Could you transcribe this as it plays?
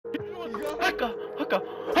Haka!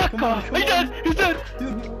 He's dead! He's dead!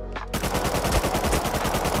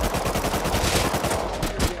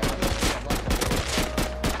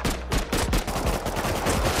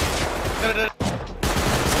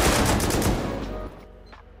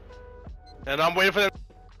 And I'm waiting for them.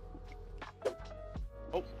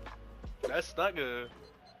 Oh, that's not good.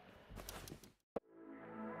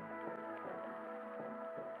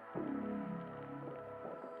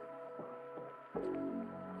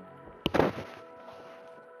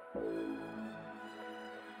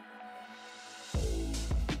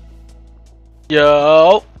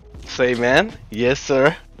 Yo, say man, yes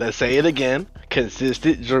sir. Let's say it again.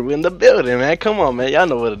 Consistent Drew in the building, man. Come on, man. Y'all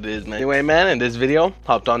know what it is, man. Anyway, man, in this video,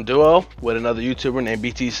 hopped on duo with another YouTuber named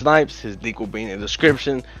BT Snipes. His link will be in the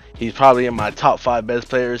description. He's probably in my top 5 best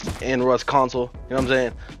players in Rust console. You know what I'm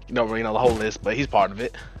saying? You don't really know the whole list, but he's part of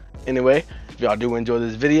it. Anyway, if y'all do enjoy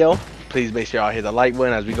this video, please make sure y'all hit the like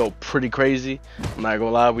button as we go pretty crazy. I'm not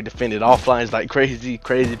gonna lie, we defended offlines like crazy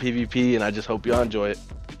PvP, and I just hope y'all enjoy it.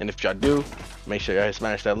 And if y'all do, make sure y'all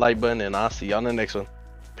smash that like button, and I'll see y'all in the next one.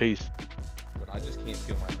 Peace. But I just can't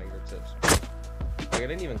feel my fingertips. Like, it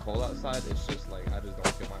ain't even cold outside, it's just like, I just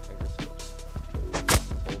don't feel my fingertips.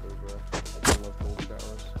 Colder, bro. I love cold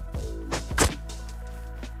showers.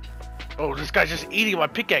 Oh, this guy's just eating my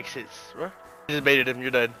pickaxes, bro. I just baited him.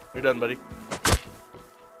 You're dead. You're done, buddy.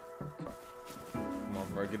 Come on,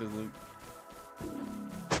 bro, get his loot.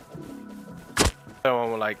 That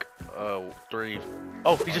one with like 3.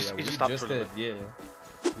 Oh, he just stopped for it. Yeah.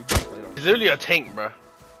 He's literally a tank, bro.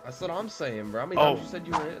 That's what I'm saying, bro. I mean, Oh. you said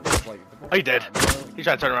you were in. It's like, Oh, he dead. He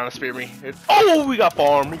tried to turn around and spear me. Oh, we got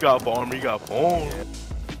farm. We got farm. We got farm.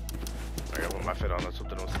 I gotta put my fit on so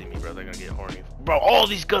they don't see me, bro. They're gonna get horny. Bro, all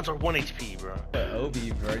these guns are 1 HP, bro. OB,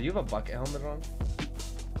 bro. You have a bucket helmet on?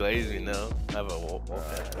 Lazy, no. I have a wolf.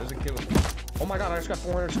 There's a kid with me. Oh my god, I just got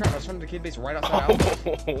 400 scrap. I was running the kid base right outside out.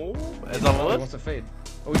 As I He was? wants to fade.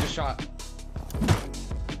 Oh, he just shot.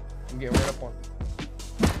 I'm getting right up on.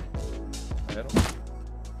 I hit him.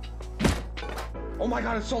 Oh my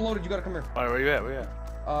god, it's so loaded. You gotta come here. Alright, where you at? Where you at?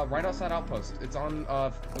 Right outside outpost. It's on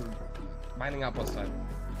mining outpost side.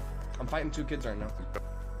 I'm fighting 2 kids right now.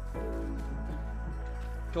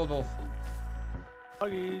 Killed both.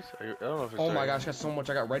 Huggies. I don't know if it's Oh my gosh, I got so much.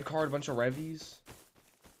 I got red card, a bunch of revies.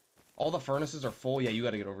 All the furnaces are full. Yeah, you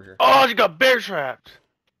gotta get over here. Oh, you got bear trapped.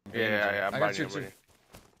 Yeah, I got you too.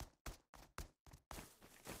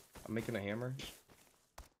 I'm making a hammer.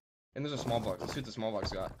 And there's a small box. Let's see what the small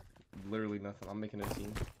box got. Literally nothing. I'm making a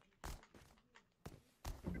team.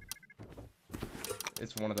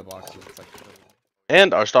 It's one of the boxes. It's like.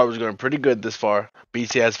 And our start was going pretty good this far.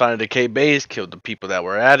 BT has found a decay base, killed the people that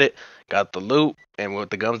were at it, got the loot, and with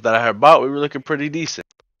the guns that I had bought, we were looking pretty decent.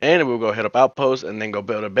 And we'll go hit up outpost and then go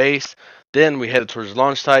build a base. Then we headed towards the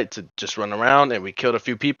launch site to just run around, and we killed a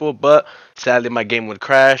few people, but sadly my game would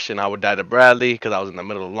crash and I would die to Bradley because I was in the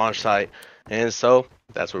middle of the launch site. And so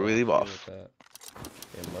that's where we leave off. Yeah,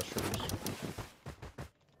 mushrooms.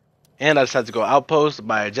 And I decided to go outpost,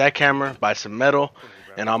 buy a jackhammer, buy some metal,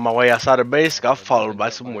 and on my way outside of base, got followed by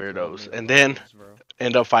some weirdos, and then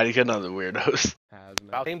end up fighting another weirdos.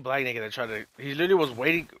 I think Black Nigga that tried to. He literally was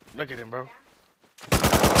waiting. Look at him, bro.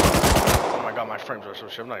 Oh my god, my frames are so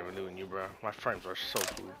shit. I'm not even doing you, bro. My frames are so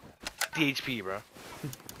cool. DHP, bro.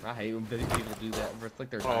 I hate when people do that, bro. It's like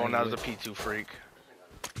they're. Oh, now there's a P2 freak.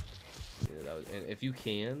 Yeah, that was, and if you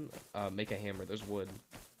can, make a hammer. There's wood.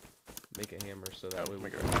 Make a hammer so that way we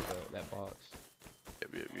can get that box.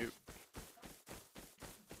 Yep.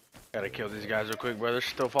 Gotta kill these guys real quick, brother.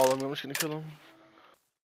 Still following me. I'm just gonna kill them.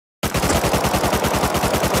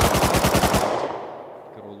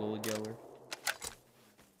 Good old little yeller.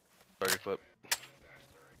 30 flip.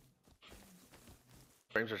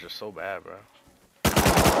 Frames are just so bad, bro.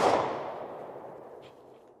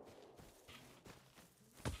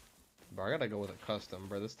 Bro, I gotta go with a custom,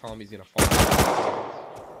 bro. This Tommy's gonna fall.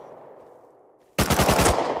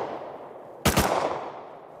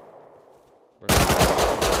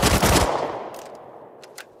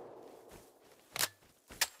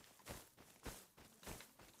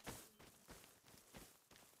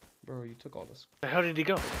 Bro, you took all this. Where the hell did he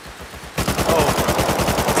go? Oh, bro.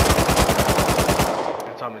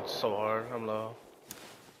 That time it's so hard. I'm low.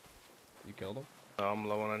 You killed him? No, I'm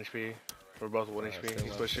low on HP. We're both 1 HP.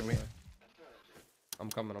 He's pushing me. I'm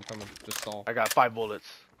coming. Just stall. I got 5 bullets.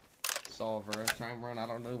 Stall, bro. Try and run. I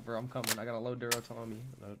don't know, bro. I'm coming. I got a low Duro Tommy.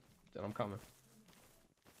 And I'm coming.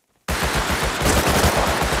 I'm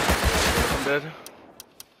dead.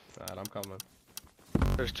 Alright, I'm coming.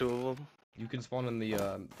 There's 2 of them. You can spawn in the,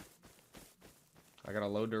 I got a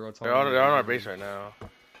low Duro Tommy. They're on our base right now.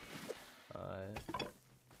 Alright.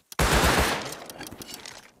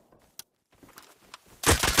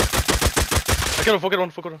 I killed him. Focus one.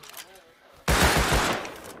 Focus one.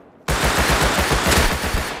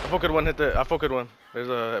 I focused one. Hit the. I focused one. There's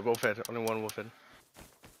a wolf head. Only one wolf head.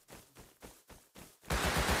 I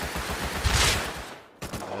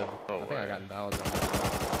think I got dollars on that.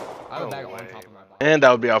 I have a bag on top of my body. And that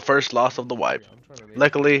would be our first loss of the wipe.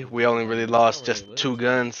 Luckily, we only really lost just 2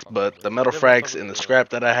 guns, but the metal frags and the scrap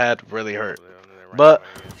that I had really hurt. But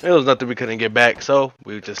it was nothing we couldn't get back, so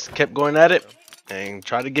we just kept going at it and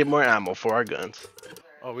tried to get more ammo for our guns.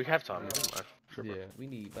 Oh, we have time. Yeah, we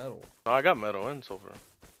need metal. Oh, I got metal and silver.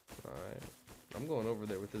 Alright. I'm going over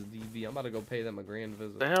there with this DB. I'm about to go pay them a grand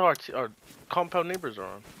visit. The hell our compound neighbors are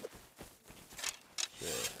on?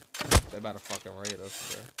 Shit. They about to fucking raid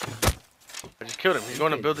us, bro. I just killed him. He's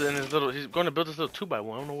going to build it in his little. He's going to build this little 2x1.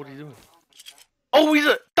 I don't know what he's doing. Oh, he's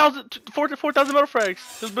a 4,000 metal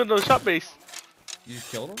frags. He's been to the shop base. You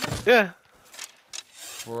just killed him? Yeah.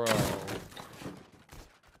 Bro.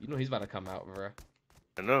 You know he's about to come out, bro.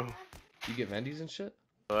 I know. You get Vendies and shit?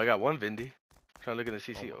 I got one Vindy. Trying to look at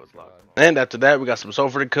the CC. Oh, it's locked. And after that, we got some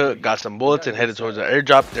sulfur to cook, got some bullets, and headed towards the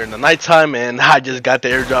airdrop during the nighttime. And I just got the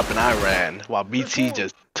airdrop and I ran while BT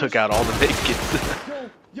just took out all the vacants.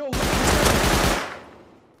 Yo,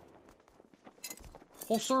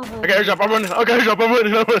 whole server. Okay, airdrop. I'm running. Okay, airdrop. I'm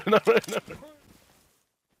running.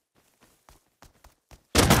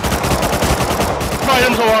 I hit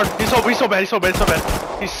him so hard. He's so bad.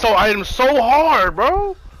 I hit him so hard,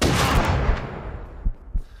 bro.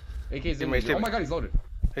 AK's in me. Oh my god, he's loaded.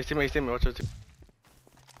 Hey, teammate. Watch your team.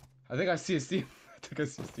 I think I see his team.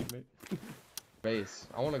 Teammate. Base.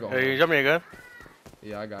 I want to go. Hey, you got me a gun?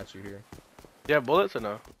 Yeah, I got you here. You have bullets or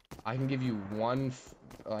no? I can give you one.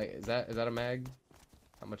 Like, is that a mag?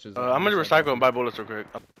 How much is? I'm gonna recycle and buy bullets real quick.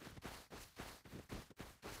 Yeah,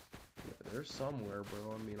 they're somewhere,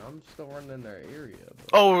 bro. I mean, I'm still running in their area.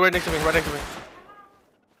 But... Oh, right next to me. They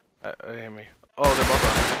hit me. Oh, they're both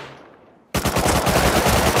on.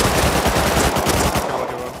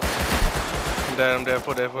 I'm dead.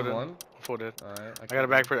 Full dead. Full dead. Alright. I got a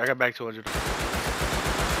bag 200. Yeah,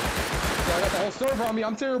 I got the whole server on me.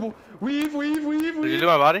 I'm terrible. Weave. Did you do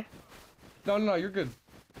my body? No, you're good.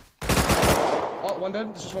 Oh, one dead.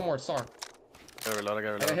 There's just one more. Star. I gotta reload.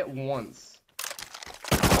 I got hit once.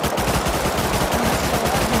 I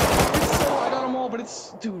got them all, but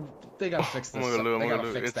it's... Dude, they gotta fix this. I'm gonna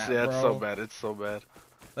lose. It's so bad. It's so bad.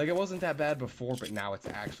 Like, it wasn't that bad before, but now it's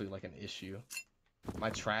actually, like, an issue.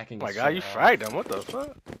 My tracking is oh my god, you fragged him. What the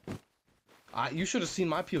fuck? You should have seen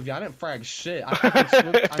my POV. I didn't frag shit.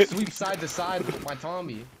 I sweep side to side with my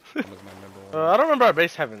Tommy. That was my number one. I don't remember our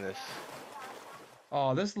base having this.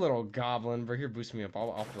 Oh, this little goblin. Bro, here, boost me up.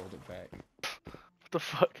 I'll build it back. What the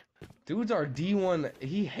fuck? Dude's our D1.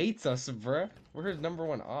 He hates us, bruh. We're his number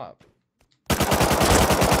 1 op.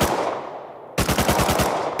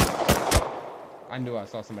 I knew I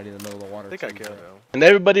saw somebody in the middle of the water. I think I killed him. And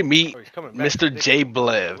everybody meet Mr. J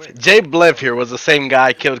Blev. J Blev here was the same guy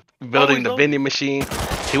I killed building the vending machine.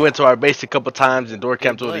 He went to our base a couple times and door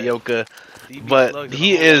camped with a Yoka. But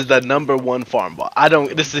he is the #1 farm bot. I don't.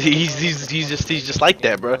 He's just like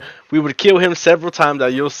that, bro. We would kill him several times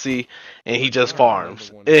that you'll see, and he just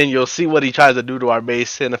farms. And you'll see what he tries to do to our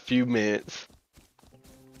base in a few minutes.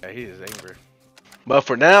 Yeah, he is angry. But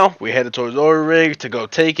for now, we headed towards Ori Rig to go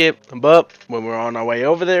take it. But when we were on our way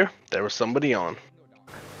over there was somebody on.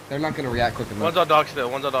 They're not gonna react quick enough. One's on dog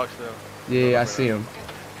still. Yeah, I see him.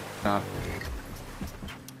 Nah.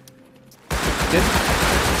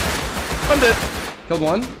 I'm dead. Killed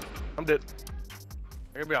one. I'm dead.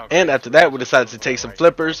 And after that, we decided to take some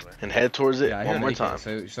flippers and head towards it one more time.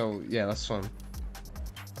 So yeah, let's swim.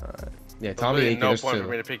 Yeah, Tommy. Really no point for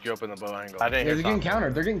me to pick you up in the bow angle. I didn't. Yeah, they're getting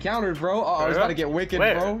countered. They're getting countered, bro. Oh, it's about to get wicked,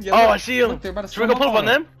 bro. Yeah, oh, I see them. Look, they're about to Should we go pull up on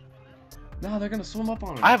them? No, they're gonna swim up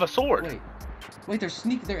on them. I have a sword. Wait,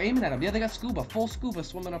 they're aiming at them. Yeah, they got scuba, full scuba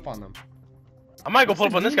swimming up on them. I might go pull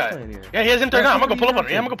up on this guy. Yeah, he has him turned on. I'm gonna go pull up on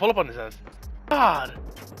him. Yeah, I'm gonna go pull up on his ass. God.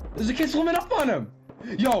 There's a kid swimming up on him.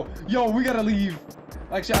 Yo, we gotta leave.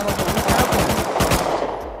 Actually, I don't know what's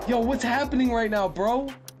happening. Yo, what's happening right now, bro?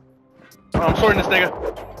 Oh, I'm sorting this nigga.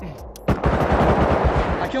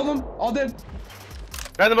 I killed him. All dead.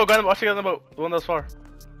 Guy in the boat. Watch the guy in the boat. The one that's far.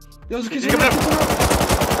 Yo, there's a kid swimming up.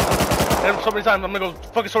 Hit him so many times. I'm gonna go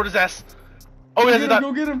fucking sword his ass. Oh, he has that.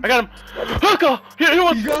 Go get him. I got him. Haka! He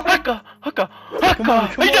wants Haka!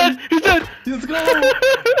 He's dead! Let's go!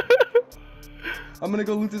 I'm gonna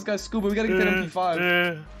go loot this guy's scuba. We gotta get that MP5.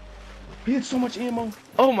 Yeah. He had so much ammo.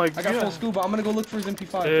 Oh my god. I got full scuba. I'm gonna go look for his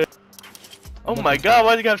MP5. Oh my god,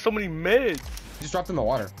 why do you have so many meds? He just dropped in the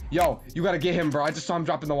water. Yo, you gotta get him, bro. I just saw him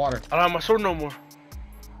drop in the water. I don't have my sword no more.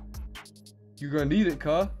 You're gonna need it,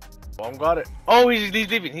 cuh. Bomb got it. Oh, he's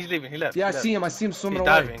leaving. He's leaving. He left. Yeah, he I left. see him. I see him swimming He's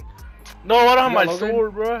away. diving. No, I don't have You my got low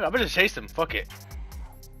sword, bro. I better chase him. Fuck it.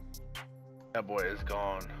 That boy is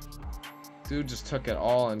gone. Dude just took it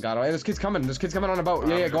all and got away. Hey, this kid's coming. This kid's coming on a boat.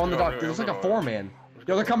 Yeah, go on the dock. It looks like a 4-man.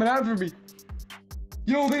 Yo, they're coming after me.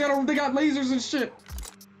 Yo, they got lasers and shit.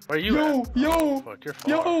 Where are you at? Yo, Fuck, you're far.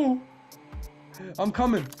 yo. I'm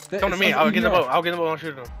coming. Come to me. I'll get in the boat. I'll get in the boat. I'll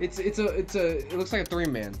shoot him. It looks like a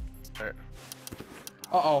 3-man. Alright.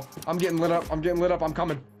 Uh-oh. I'm getting lit up. I'm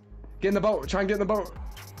coming. Get in the boat. Try and get in the boat.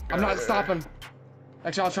 I'm not stopping.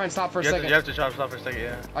 Actually, I'll try and stop for a second. You have to try to stop for a second,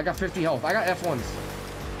 yeah. I got 50 health. I got F1s.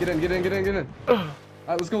 Get in.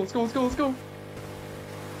 Alright, let's go.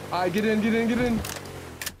 Alright, get in.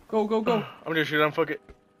 Go. I'm gonna shoot him. Fuck it.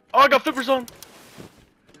 Oh, I got flippers on.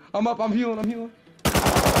 I'm up. I'm healing. Kill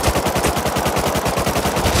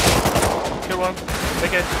one.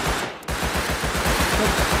 Make it.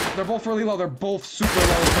 They're both really low. They're both super low,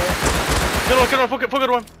 bro. Kill one. Fuck it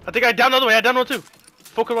one. I think I downed the other way. I downed one too.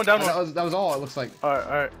 Focus one down one. That was all, it looks like.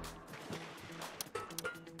 Alright.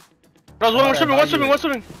 One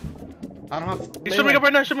swimming. I don't have... He's swimming up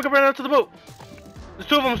right now to the boat. There's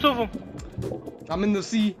two of them. I'm in the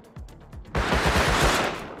sea.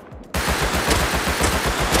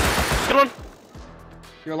 Kill one.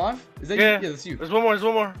 You're alive? Is that Yeah. you? Yeah, that's you. There's one more.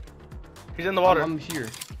 He's in the water. I'm here.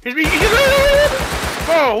 He's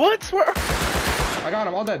Bro, what? Where? I got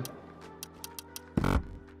him, all dead.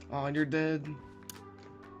 Oh, and you're dead.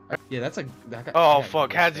 Yeah, that's a... Oh,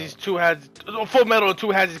 fuck. Hadzies, 2 Hadzies. Full metal and 2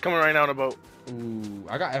 Hadzies coming right now on the boat. Ooh,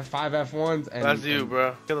 I got F5, F1s, and... That's you,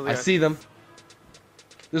 bro. Kill the guy. I see them.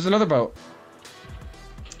 There's another boat.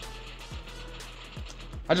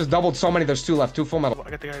 I just doubled so many, there's 2 left, 2 full metal. I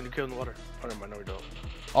got the guy who killed in the water. Oh, never mind, no, we don't.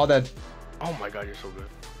 All dead. Oh my god, you're so good.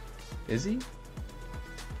 Is he?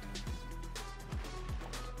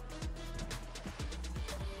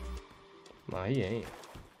 Nah, he ain't.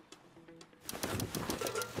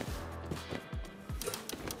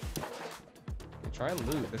 Try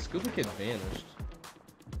and loot. The scuba kid vanished.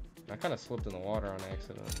 I kind of slipped in the water on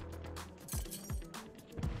accident.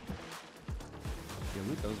 Yeah,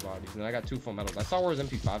 loot those bodies. And I got 2 full metals. I saw where his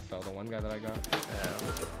MP5 fell, the one guy that I got.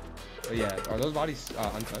 Yeah. But yeah, are those bodies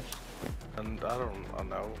untouched? And I don't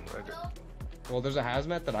know. Well, there's a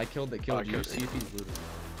hazmat that I killed that killed you. See if he's looted.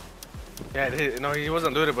 Yeah, no, he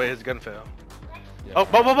wasn't looted, but his gun fell. Yeah, Oh,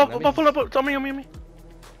 pull up. Tell me, on me.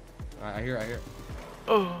 I hear.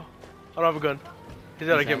 Oh, I don't have a gun. He's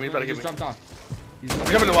gotta get me. He's gotta get me. Jumped off.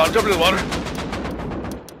 Jump in the water.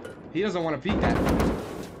 He doesn't want to peek that.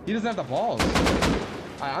 He doesn't have the balls.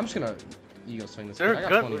 I'm just gonna ego swing this. There's I a got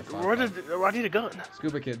gun. plenty of I need a gun.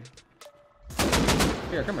 Scuba kid.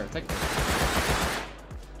 Here, come here. Take this.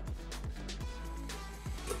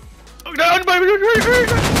 Oh, down, baby.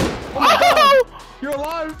 Oh my God. You're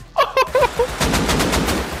alive.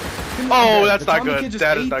 Oh, that's not good.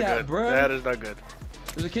 That is not good. That is not good.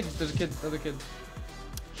 There's a kid, another kid.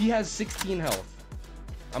 He has 16 health.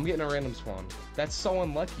 I'm getting a random spawn. That's so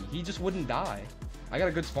unlucky. He just wouldn't die. I got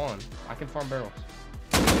a good spawn. I can farm barrels.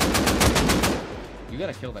 You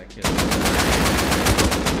gotta kill that kid.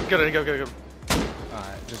 Get him.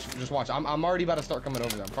 Alright, just watch. I'm already about to start coming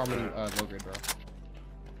over there. I'm farming low grade, bro.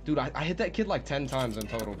 Dude, I hit that kid like 10 times in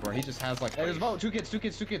total, bro. He just has like... Hey, there's a boat. Two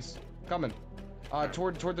kids. Coming.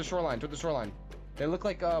 Toward the shoreline. They look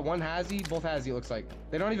like one Hazy, both Hazy, it looks like.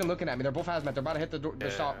 They're not even looking at me. They're both hazmat. They're about to hit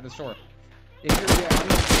the shore. If you're, I'm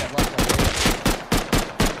left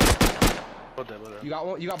one. You got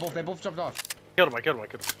one. You got both. They both jumped off. I killed him.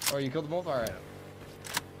 Oh, you killed them both? Alright.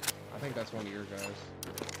 I think that's one of your guys.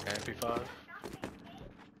 MP5.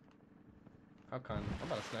 How kind. I'm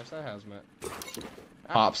about to snatch that hazmat.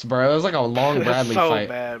 Pops, bro. It was like a long Bradley fight. So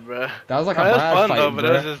bad, bro. That was like a Brad fight, though, bro. but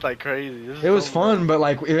it was just like crazy. It was fun, but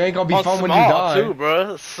like it ain't gonna be fun when you die. Too,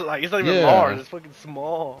 bro. It's like it's not even Mars. It's fucking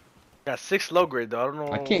small. Got 6 low grade though. I don't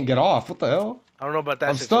know. I can't get off. What the hell? I don't know about that.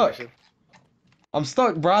 I'm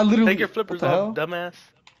stuck, bro. I literally. Take your flippers off, dumbass.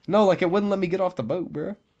 No, like it wouldn't let me get off the boat,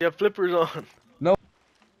 bro. You have flippers on. No.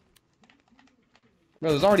 Bro,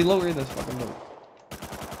 there's already low grade in this fucking boat.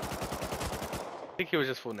 I think he was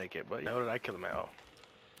just full naked, but how did I kill him out?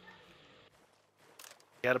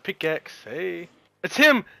 He had a pickaxe. Hey, it's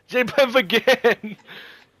him, J-Bev again.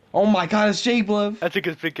 Oh my God, it's J-Bev. I took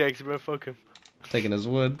his pickaxe, bro. Fuck him. Taking his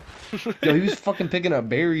wood. Yo, he was fucking picking up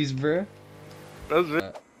berries, bro. That's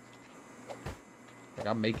it. Like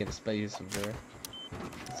I'm making space, bro.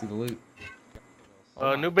 Let's see the loot.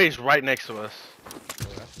 New base right next to us. Oh,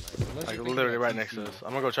 that's nice. Like literally right next to us.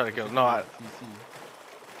 I'm gonna go try to kill him. No,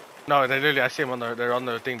 they literally. I see him on they're on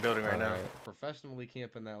the thing building right now. Professionally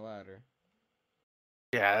camping that ladder.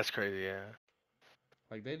 Yeah, that's crazy. Yeah.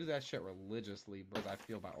 Like they do that shit religiously, bro. I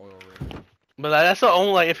feel by oil rig. But like, that's the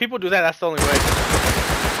only, like, if people do that, that's the only way.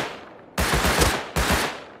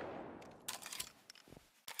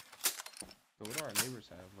 So what do our neighbors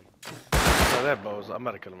have? Like, Oh, that bows. I'm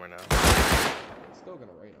about to kill him right now. it's still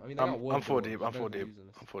gonna rain. I mean, they got wood, I'm full bro. deep. I'm full deep.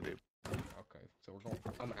 I'm full deep. Okay, so we're going.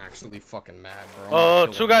 I'm actually fucking mad, bro. Oh,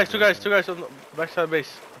 two guys on the backside of the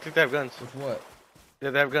base. I think they have guns. With what? Yeah,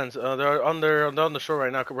 they have guns. They're on the shore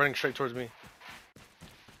right now, running straight towards me.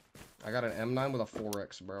 I got an M9 with a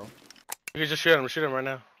 4X, bro. You can just shoot them right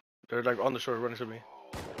now. They're like on the shore, running to me.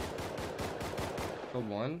 Killed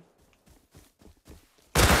one.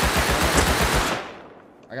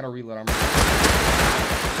 I gotta reload. I'm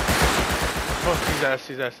Oh,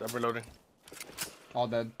 he's ass. I'm reloading. all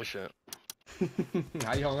dead. Oh, shit.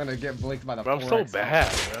 How y'all gonna get blinked by the 4X? Bro, I'm so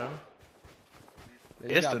bad, bro.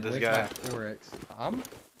 They It's got to this blinked guy. by a 4X.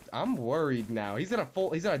 I'm worried now. He's in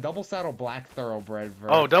a double saddle black thoroughbred,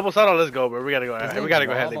 bro. Oh, double saddle, let's go, bro. We gotta go. We gotta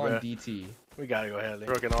go Hadley, on bro. DT. We gotta go Hadley.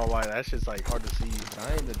 Broken all white. That shit's like hard to see.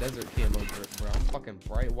 I ain't the desert camo grip, bro. I'm fucking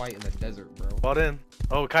bright white in the desert, bro. Bought in.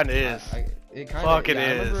 Oh, it kinda is. It kinda Fuck, it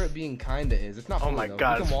I remember is. it being kinda is. It's not Oh fully, my though.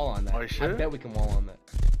 God. We can wall on that. Are you sure? I bet we can wall on that.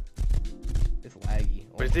 It's laggy.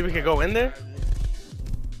 Oh Wait, my think we could God. go in there?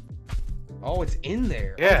 Oh, it's in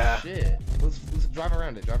there. Yeah. Oh, shit. Let's drive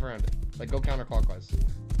around it. Like, go counterclockwise.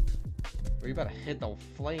 Or you better hit the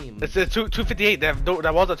flame. It's 258. That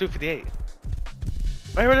wall's at 258.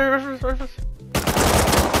 Right.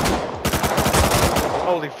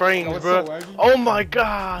 Holy frames, Oh, it's bro. so laggy. Oh my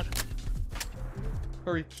god.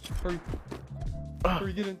 Hurry.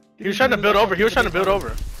 Hurry, get in. He was trying to build over. If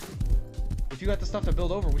you got the stuff to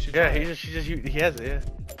build over, we should Yeah, try he it. has it, yeah.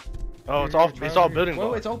 Oh, it's Here, all try it's it all here. building Whoa,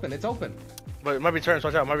 block. it's open. But it might be turns,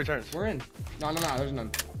 watch out, might be turns. We're in. No, there's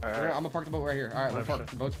none. Alright. I'm gonna park the boat right here. Alright, we're 100%. parked.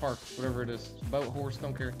 The boat's parked. Whatever it is. Boat, horse,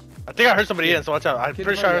 don't care. I think I heard somebody in, so watch out. I'm Kid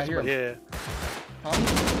pretty in sure I front heard of you, somebody, yeah. Tommy?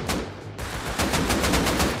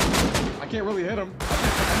 I can't really hit him.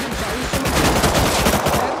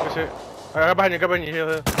 Oh, shit. Alright, got behind you,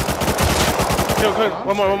 heal. Kill,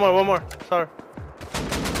 one more. Sorry.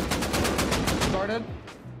 Started?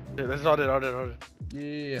 Yeah, this is all dead.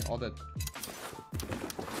 Yeah, all dead.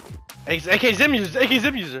 AK Zim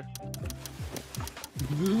user.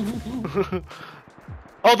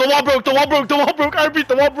 Oh, the wall broke. I repeat,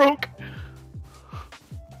 the wall broke.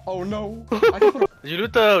 Oh no. I can put You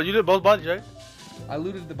loot both bodies, right? I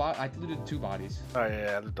looted two bodies. Oh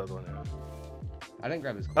yeah, I loot the other one. Yeah. I didn't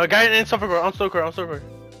grab his. Guy in Stoker, on Stoker.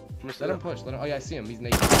 Let him push. Oh yeah, I see him. He's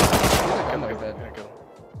naked. He's like, dead.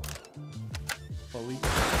 Fully.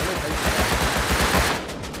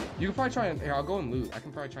 You can probably try and here. I'll go and loot. I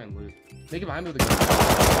can probably try and loot. Make it behind me with a gun.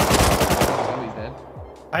 Oh, he's dead.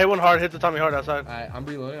 I hit one hard. Hit the Tommy hard outside. I'm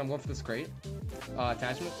reloading. I'm going for this crate.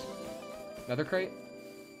 Attachments. Another crate.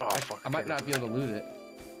 Oh fuck. I might not be able to loot it.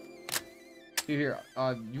 Here.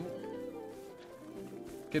 You.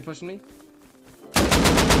 Kid pushing me.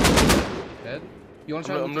 Dead. You want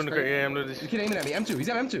to try? I'm looting the crate. Yeah, I'm looting This this. kid aiming at me. M2. He's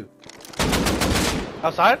at M2.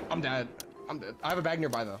 Outside? I'm dead. I have a bag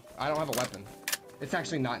nearby though. I don't have a weapon. It's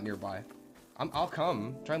actually not nearby. I'll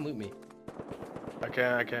come. Try and loot me. I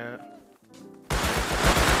can't.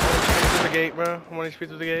 Through the gate, bro. I'm 1 HP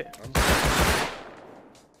through the gate.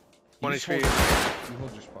 1 HP. You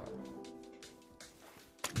hold your spot.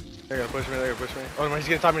 They're gonna push me. Oh, he's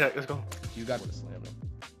getting Tommy. Let's go. You got to slam him.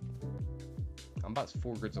 I'm about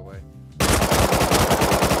 4 grids away.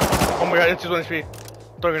 Oh my god, it's just 1 HP.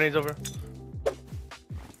 Throw grenades over.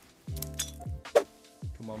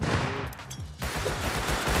 Come on,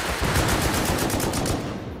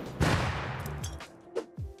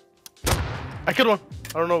 I killed one.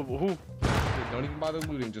 I don't know who. dude, don't even bother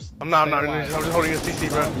looting. Just. I'm not. stay I'm alive. just holding a CC,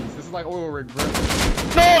 bro. This is like oil rig, bro.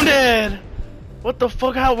 No, I'm dead. What the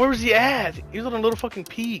fuck? Where was he at? He was on a little fucking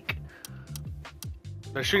peak.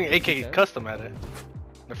 They're shooting AK custom at it.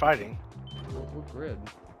 They're fighting. What grid?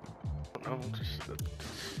 No, just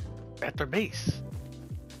at their base.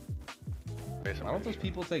 Why don't those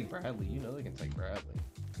people take Bradley? You know they can take Bradley.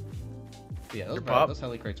 But yeah, those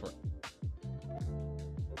heli crates work.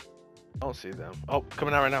 I don't see them. Oh,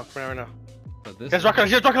 coming out right now. But this. Yes, rock on.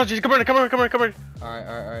 Come here.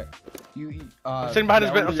 Alright. I'm sitting behind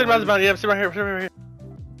this. I'm sitting behind this mountain. Yeah, I'm sitting right here.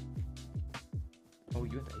 Oh,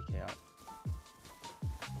 you have the AK out.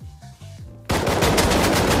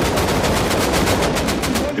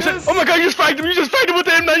 Oh my god, you just fragged him. With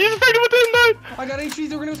the M9. I got HVs.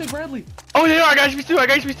 They were gonna take Bradley. Oh yeah, I got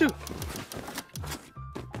HP too.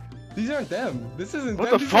 These aren't them. This isn't.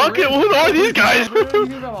 What them. the These fuck? What are these guys?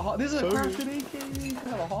 This is a crafted AK.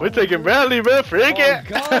 We're taking Bradley, bro. Freak it.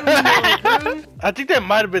 God, no, I think that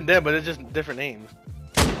might have been them, but it's just different names.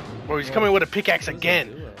 Bro, he's coming with a pickaxe What is again.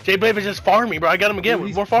 he doing? J Blade is just farming, bro. I got him again Dude, with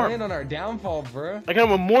he's more farm. playing on our downfall, bro. I got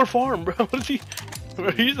him with more farm, bro. What is he?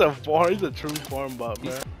 Bro, he's a farm. He's a true farm bot,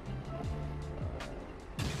 bro.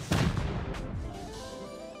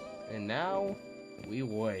 And now we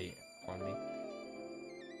wait on me.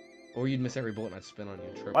 Or you'd miss every bullet and I'd spin on you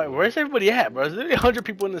and trip. Wait, where's everybody at, bro? There's literally 100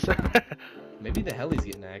 people in the server. Maybe the heli's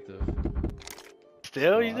getting active.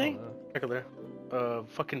 Still, Oh, you I think? don't know. Check over there.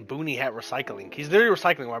 Fucking Boonie Hat Recycling. He's literally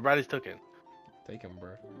recycling while Bradley's took it. Take him,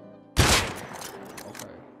 bro. Okay.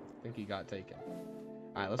 I think he got taken.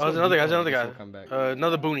 Alright, let's Oh, go. there's another guy. There's deep another on guy. this, we'll come back.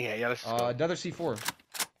 Another Boonie Hat. Yeah, let's just go. Another C4.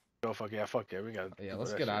 Oh, fuck yeah. We got. Yeah,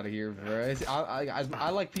 let's get out of here, bro. I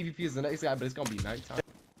like PvP as the next guy, but it's gonna be nighttime.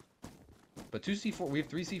 But 2 C4, we have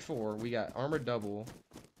 3 C4. We got armored double.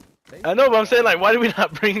 I know, but I'm saying, like, why did we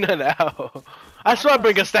not bring that out? I swear I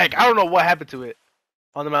bring a stack. I don't know what happened to it.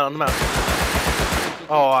 On the mountain.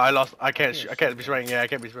 Oh, I lost. I can't be spraying. Yeah, I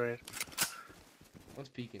can't be spraying. One's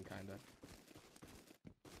peeking, kinda.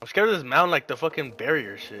 I'm scared of this mountain, like the fucking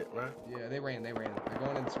barrier shit, bro. Yeah, they ran. They're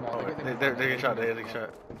going in small. Oh, they're getting shot. They're getting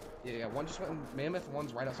shot. Yeah, one just went in Mammoth,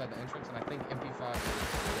 one's right outside the entrance, and I think MP5 is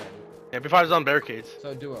dead. Yeah, MP5 is on barricades.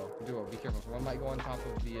 So duo, be careful. So one might go on top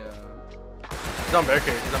of the He's on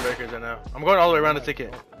barricades right now. I'm going all the way around the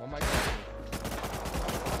ticket. One might go.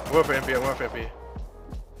 I'm going for MP. I'm going for MP.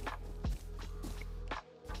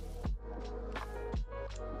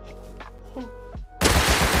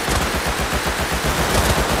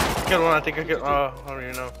 I killed one, I think I killed. I don't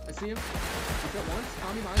even know. I see him. He's got once.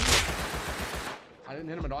 Tommy behind me. I didn't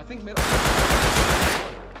hit him at all. I think middle.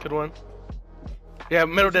 Killed one. Yeah,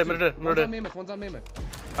 middle dead. One's on Mammoth. One's on Mammoth.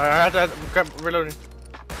 Alright, I have to grab reloading.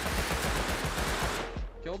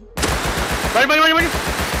 Killed. Ready.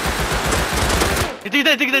 He's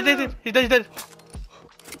dead. He's dead.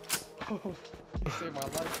 You saved my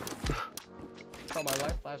life. Saw my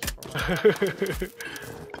life flash.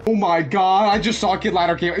 Oh my god! I just saw a kid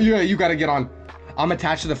ladder came. Yeah, you gotta get on. I'm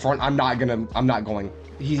attached to the front. I'm not going.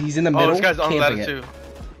 He's in the middle. Oh, this guy's on camping ladder it. too.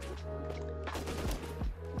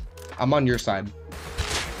 I'm on your side.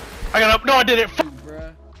 I got up. No, I didn't.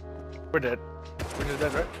 Bruh. We're dead. We're just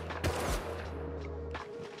dead, right?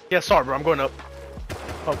 Yeah, sorry, bro. I'm going up.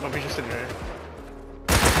 Oh, no, he's just sitting there.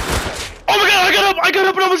 Oh my god, I got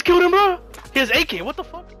up and almost killed him, bro. He has AK. What the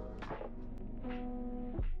fuck?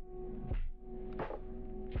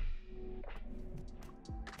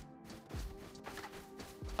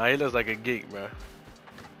 He looks like a geek, bro.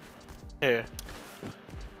 Here.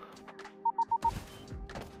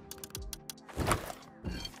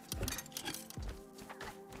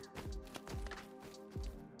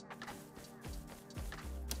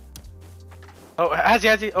 Oh, has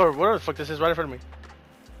he? Or whatever the fuck this is right in front of me.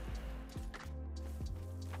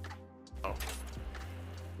 Oh.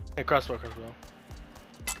 Hey, crossbow. He's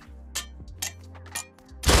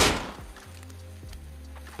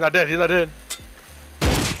not dead.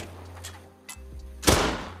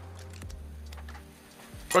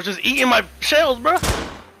 Bro's just eating my shells, bro.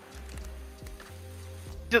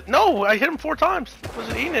 No, I hit him 4 times. Bro's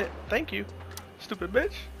just eating it. Thank you, stupid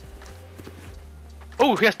bitch.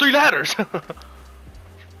 Oh, he has 3 ladders.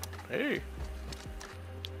 Hey.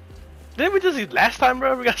 Didn't we just eat last time,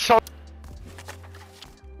 bro? We got shot.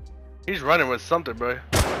 He's running with something, bro.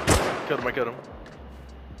 I killed him.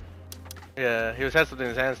 Yeah, he had something in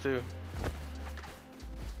his hands too.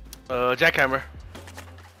 Jackhammer.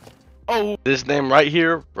 Oh, this name right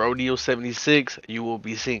here, Rodeo76, you will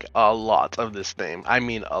be seeing a lot of this name. I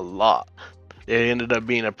mean a lot. It ended up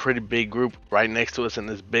being a pretty big group right next to us in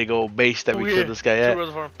this big old base that we killed this guy at.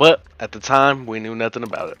 But at the time, we knew nothing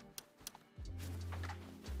about it.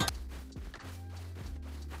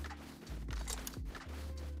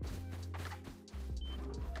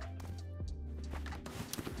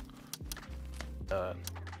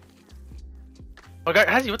 Okay,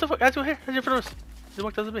 Hazzy, what the fuck? Hazzy, here. Hazzy, for us. He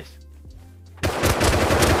walked out of the base.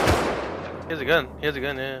 He has a gun. Yeah.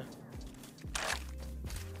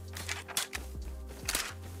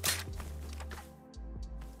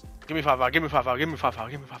 Give me 5 out. Give me 5 out. Alright.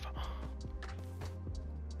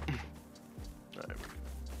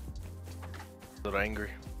 A little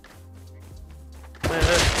angry.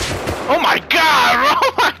 Oh my god, bro!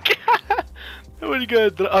 Oh my god! What you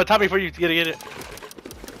good? Oh, Tommy, for you. Get it.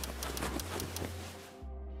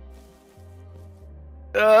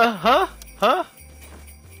 Huh?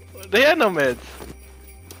 They had no meds.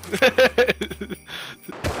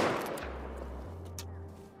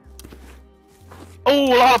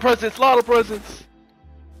 Oh, a lot of presents.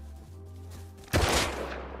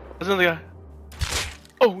 There's another guy.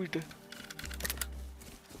 Oh, we did.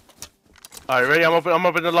 Alright, ready? I'm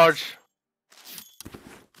up in the large.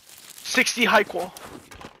 60 high qual.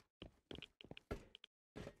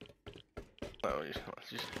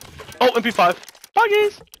 Oh, MP5.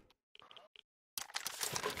 Buggies.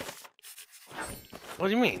 What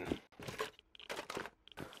do you mean?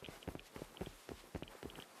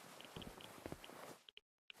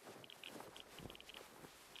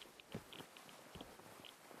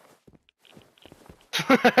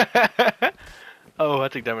 Oh, I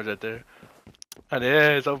took damage right there. And yeah,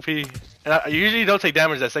 it's OP. And I usually don't take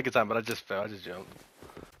damage that second time, but I just fell. I just jumped.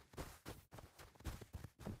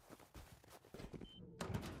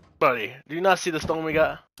 Buddy, do you not see the stone we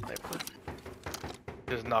got?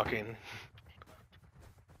 Just knocking.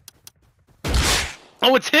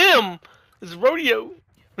 Oh, it's him! It's Rodeo!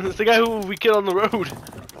 It's the guy who we killed on the road.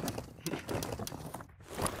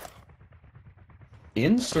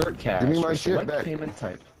 Insert cash. Give me my shit Select back. payment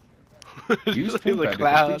type. He's Use a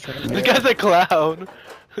clown. This guy's a clown.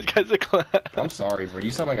 This guy's a clown. I'm sorry, bro.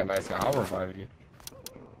 You sound like a nice guy. I'll revive you.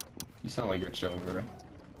 You sound like you're chill, bro. You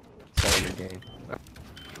sound like you're game.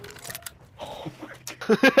 Oh my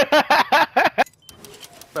god.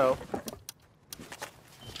 No.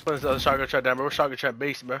 What's the other shotgun trap down, bro? We're shotgun trap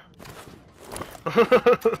base, bro.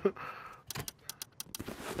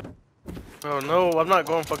 Oh no, I'm not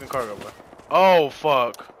going fucking cargo, bro. Oh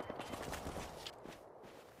fuck.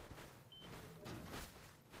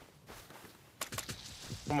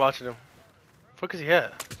 I'm watching him. Fuck is he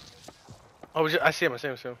at? Oh, I see him. I see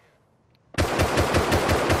him.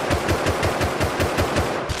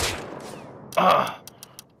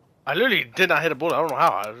 I literally did not hit a bullet. I don't know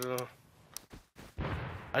how.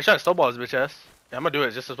 I shot a snowball his bitch ass. Yeah, I'm gonna do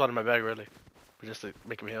it just to spot in my bag, really. Just to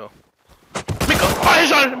make him heal. Oh, I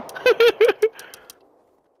shot him!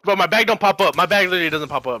 Bro, my bag don't pop up. My bag literally doesn't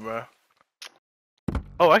pop up, bro.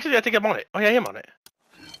 Oh, actually, I think I'm on it. Oh, yeah, I'm on it.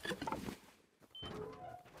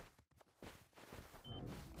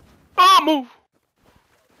 Oh, move!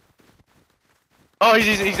 Oh,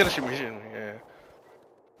 he's gonna shoot me. He's shooting me. Yeah.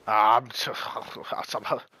 I'm just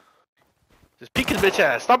peek his bitch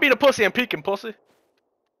ass. Stop being a pussy and peek him, pussy.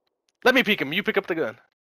 Let me peek him. You pick up the gun.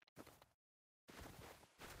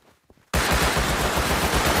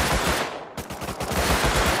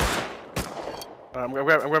 I'm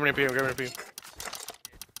grabbing a P. I'm grabbing a P.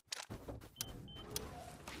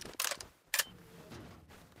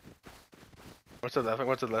 What's to the left?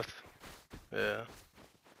 What's to the left? Yeah.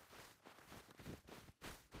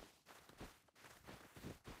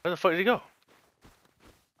 Where the fuck did he go?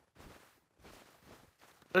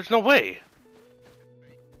 There's no way.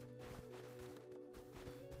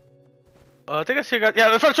 I think I see a guy.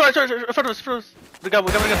 Yeah, in front of us. The guy.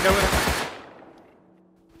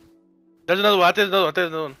 There's another one. I think there's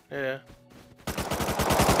another one. Yeah.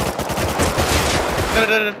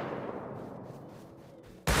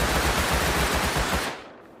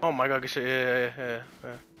 Oh my god, good shit. Yeah.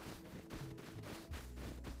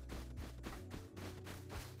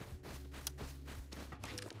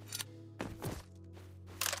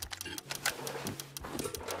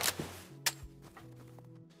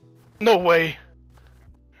 No way.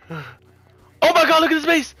 Oh my god, look at this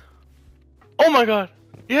base. Oh my god.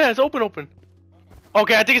 Yeah, it's open.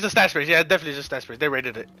 Okay, I think it's a stash space. Yeah, definitely it's a stash space. They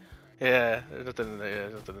raided it. Yeah, there's nothing in there. Yeah,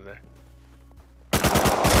 there's nothing in there.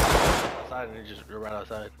 Outside and you just right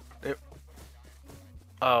outside.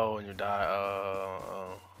 Oh, and you die.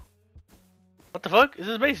 Oh. What the fuck? Is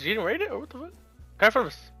this base? You didn't raid it or what the fuck? Guy in front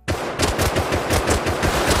of us.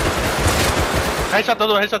 Headshot the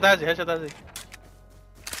other one. Headshot the Hazy.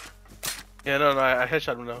 Yeah, no, I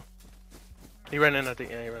headshot him though. He ran in, I think.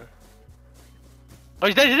 Yeah, he ran in. Oh,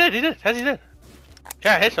 he's dead. He's dead.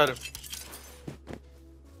 Yeah, I headshot him.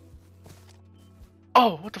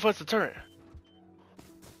 Oh, what the fuck's the turret?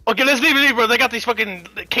 Okay, let's leave, bro. They got these fucking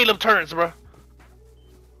Caleb turrets, bro.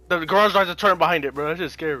 The garage door's a turret behind it, bro. That's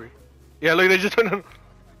just scary. Yeah, look, they just turned on.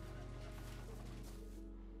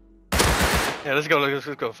 Yeah, let's go. Let's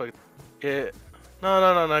go. Fuck it. Yeah.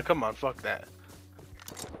 No. Come on, fuck that.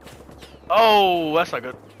 Oh, that's not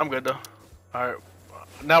good. I'm good though. Alright.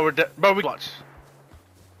 Now we're dead. Bro, we watch.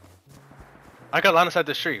 I got line inside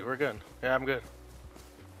the tree. We're good. Yeah, I'm good.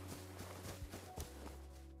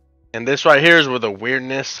 And this right here is where the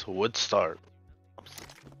weirdness would start.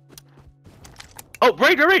 Oh,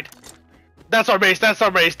 raid! That's our base. That is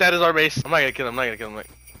our base. I'm not gonna kill him. I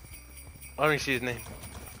don't even see his name.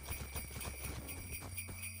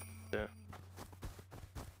 Yeah.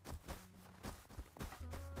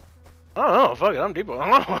 I don't know. Fuck it. I'm deep.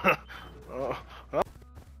 I don't know.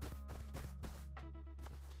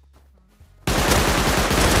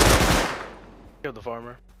 Killed the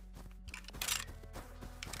farmer.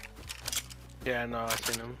 Yeah, no, I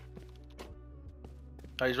seen him.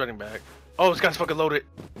 Oh, he's running back. Oh, this guy's fucking loaded.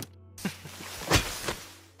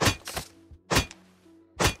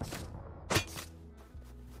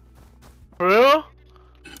 For real?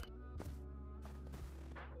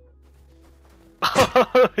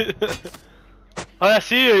 Oh, I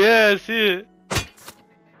see it. Yeah, I see it.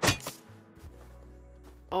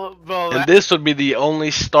 Oh, bro, and this would be the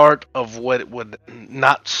only start of what would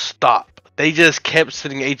not stop. They just kept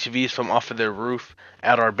sending HVs from off of their roof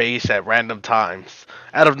at our base at random times,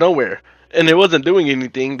 out of nowhere. And it wasn't doing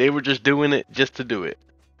anything, they were just doing it just to do it.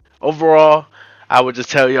 Overall, I would just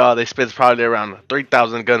tell y'all they spent probably around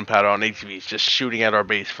 3,000 gunpowder on HVs just shooting at our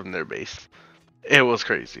base from their base. It was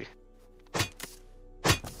crazy.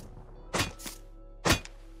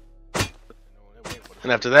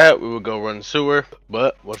 And after that, we would go run sewer,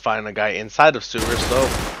 but would find a guy inside of sewer, so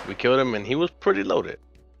we killed him, and he was pretty loaded.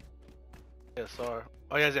 Yes, sir.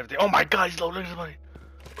 Oh, he has everything. Oh my god, he's loaded.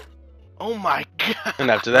 Oh my god. And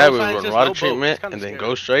after that, we would run water treatment, and then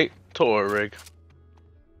go straight to oil rig.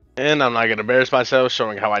 And I'm not gonna embarrass myself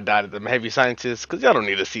showing how I died at the heavy scientists, because y'all don't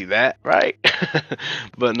need to see that, right?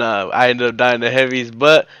 But no, I ended up dying to heavies,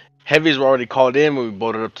 but heavies were already called in when we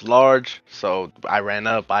boated up to large, so I ran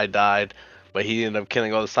up, I died. But he ended up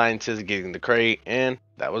killing all the scientists, getting the crate, and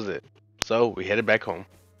that was it. So we headed back home.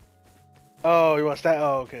 Oh, you want to stash?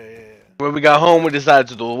 Oh, okay, yeah. When we got home, we decided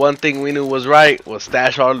to do the one thing we knew was right, was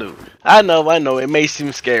stash our loot. I know, it may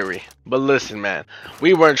seem scary. But listen, man,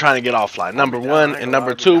 we weren't trying to get offline. Number one, and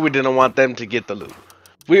number two, we didn't want them to get the loot.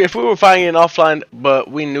 If we were finding it offline,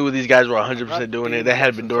 but we knew these guys were 100% doing it. They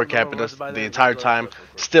had been door capping us the entire time,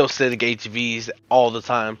 still sitting HVs all the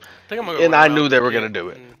time, and I knew they were going to do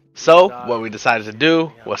it. So, what we decided to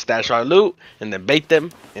do was stash our loot and then bait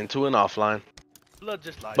them into an offline.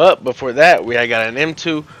 But before that, we had got an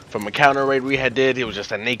M2 from a counter raid we had did. It was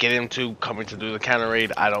just a naked M2 coming to do the counter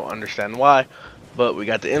raid. I don't understand why. But we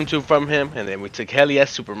got the M2 from him, and then we took Heli at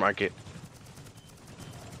supermarket.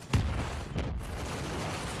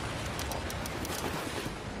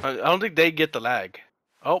 I don't think they get the lag.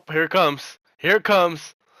 Oh, here it comes. Here it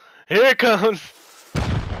comes. Here it comes.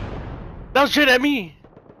 That was shit at me.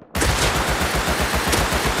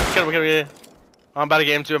 Get him, yeah. I'm about to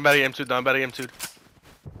get M2, I'm about to get M2, I'm about to get M2.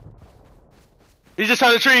 He's just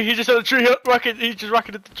on the tree, he's just on the tree, rocket, he's just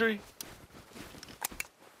rocketed the tree.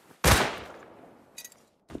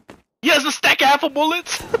 He has a stack of half of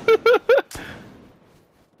bullets!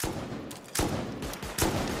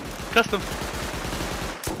 Custom.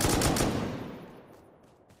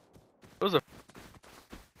 Those are...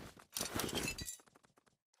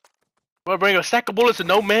 Well, bring a stack of bullets and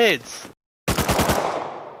no meds.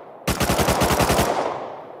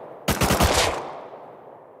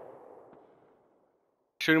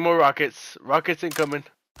 Shooting more rockets. Rockets incoming.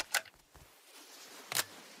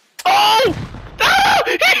 Oh!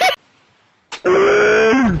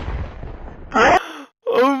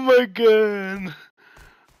 Oh my god.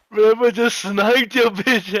 Bro, I just sniped your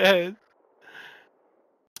bitch ass.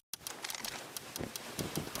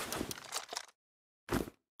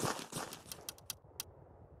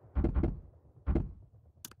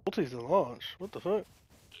 Ulti's in launch. What the fuck?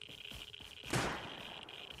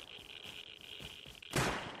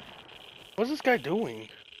 What's this guy doing?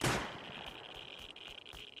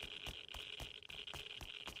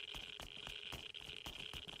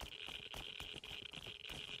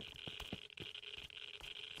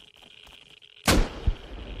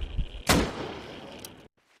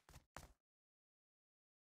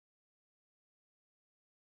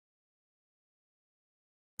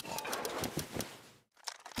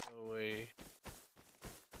 No way.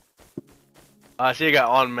 I see you got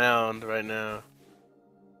on mound right now.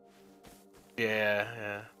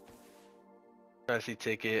 Yeah. Trying to see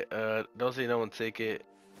ticket. Don't see no one ticket.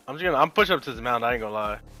 I'm pushing up to the mound. I ain't gonna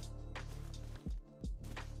lie.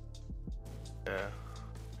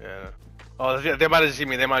 Yeah. Oh, they might just see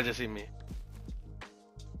me.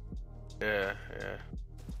 Yeah.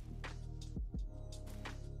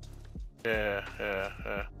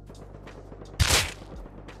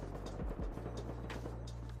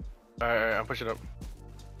 Alright, I'm pushing up.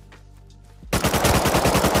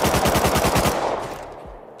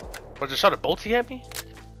 What, just shot a bolty at me?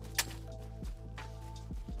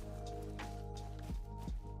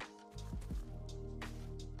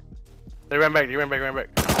 They ran back. They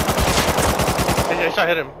shot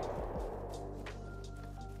hit him.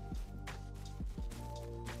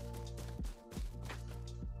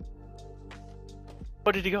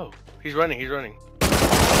 Where did he go? He's running. Headshot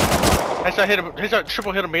hit him. Headshot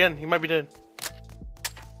triple hit him again. He might be dead.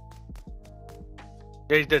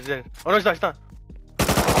 Yeah, he's dead. Oh no, he's not.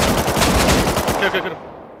 Kill him.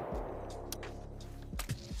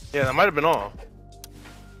 Yeah, that might have been all.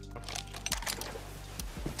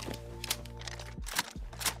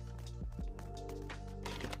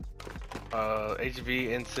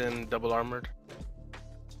 HV, Ensign, double armored.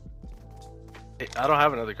 I don't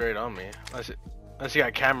have another grade on me. Unless you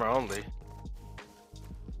got camera only.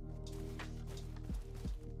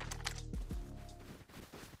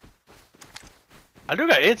 I do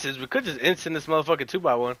got instants. We could just instant this motherfucking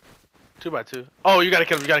 2x1. 2x2. Oh, you gotta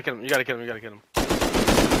kill him. You gotta kill him. You gotta kill him. You gotta kill him.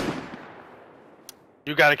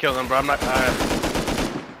 You gotta kill him, bro. I'm not.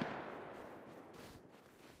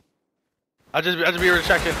 I'll just be a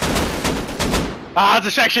distraction. Ah,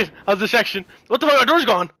 distraction. I was distraction. What the fuck? Our door's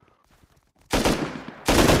gone.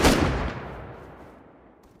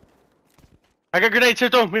 I got grenades. Here,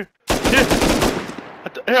 throw them. Here.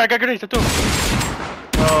 Here, I got grenades. I threw them.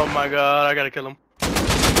 Oh my god, I gotta kill him.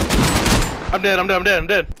 I'm dead. I'm dead. I'm dead. I'm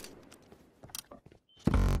dead.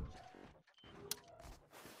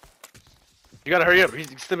 You gotta hurry up. He's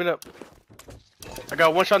stepping up. I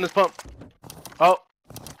got one shot in this pump. Oh.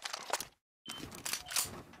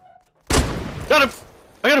 Got him.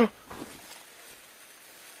 I got him.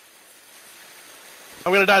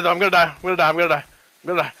 I'm gonna die though. I'm gonna die. I'm gonna die. I'm gonna die. I'm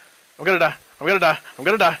gonna die. I'm gonna die. I'm gonna die. I'm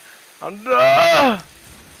gonna die. I'm done.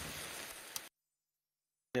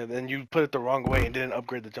 Yeah, then you put it the wrong way and didn't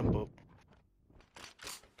upgrade the jump up.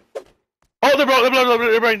 Oh, they're broke.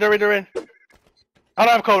 They're in. I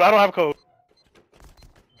don't have code. I don't have code.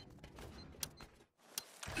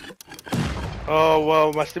 Oh,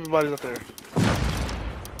 well, my stupid body's up there.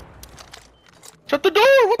 Shut the door!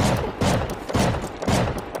 What the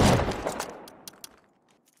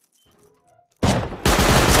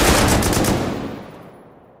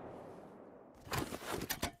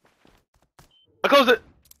I closed it!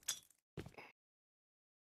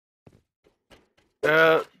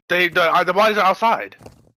 The bodies are outside.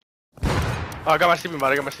 Oh, I got my sleeping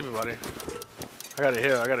body. I got a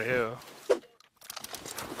heal.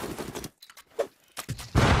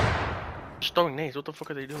 Just throwing nades. What the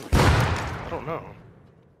fuck are they doing? I don't know.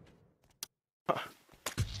 Huh.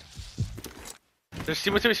 Just see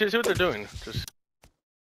what they're doing. Just.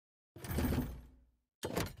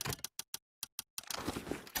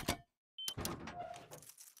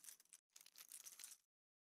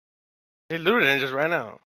 They looted and just ran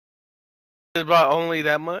out. Just bought only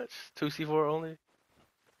that much? 2C4 only?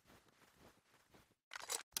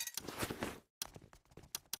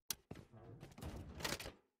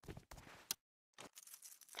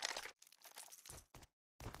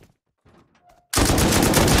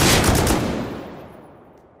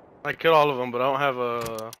 I killed all of them, but I don't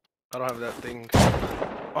have that thing.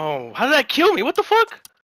 Oh, how did that kill me? What the fuck?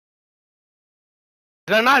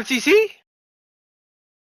 Did I not CC?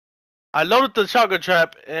 I loaded the shotgun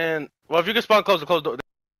trap and, well, if you can spawn close the door.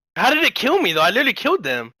 How did it kill me though? I literally killed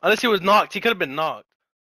them. Unless he was knocked. He could have been knocked.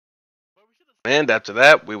 And after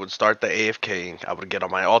that, we would start the AFKing. I would get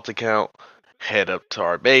on my alt account, head up to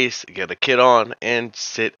our base, get a kit on, and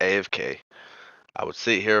sit AFK. I would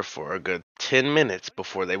sit here for a good 10 minutes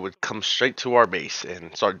before they would come straight to our base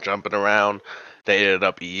and start jumping around. They ended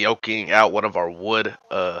up yoking out one of our wood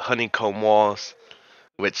honeycomb walls,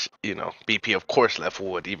 which, you know, BP of course left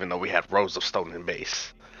wood, even though we had rows of stone in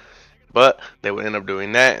base. But they would end up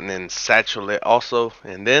doing that and then satchel it also,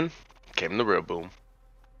 and then came the real boom.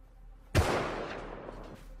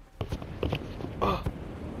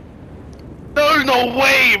 There's no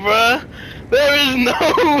way, bruh! There is no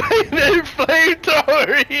way that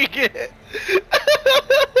flamethrower he get.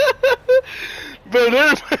 Bro,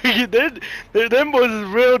 them boys is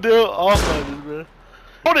real deal offenses, bro.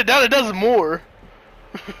 Hold it down, it does more.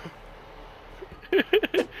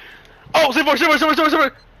 Oh,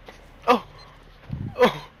 C4. Oh.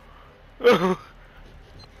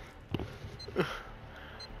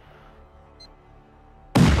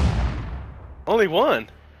 Only one.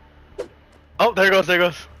 Oh, there goes.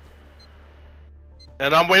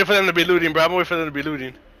 And I'm waiting for them to be looting, bro.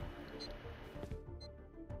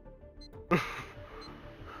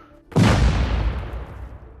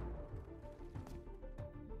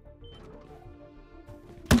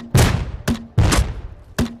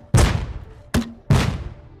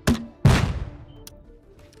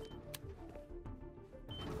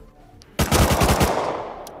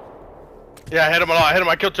 Yeah, I hit him a lot.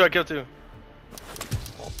 I killed two.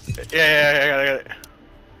 Yeah, I got it.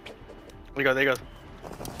 There he goes.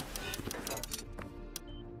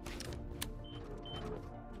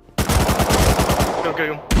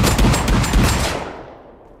 Kill him.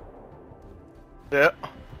 Yeah.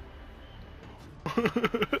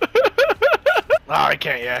 Oh, I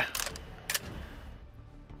can't, yeah.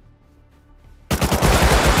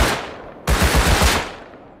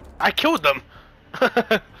 I killed them.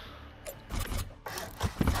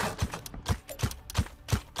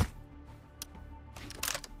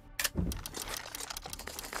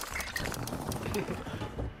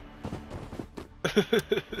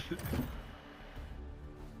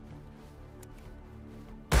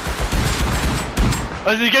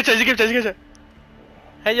 Oh, you get you.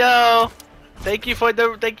 Hello. Thank you for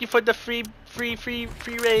the free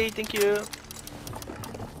raid. Thank you.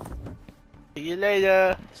 See you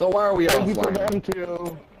later. So why are we Thank you for offline? them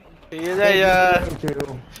too. See you later.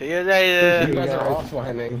 See you You later. guys are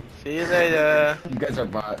offlining. See you later. You guys are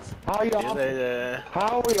bots. How are you See you off? later.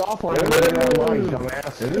 How are we offline when you're online,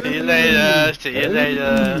 dumbass? See you later. See you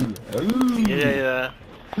later. See you later.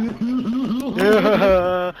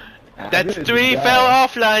 That's 3 fell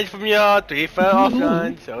offline from y'all. 3 fell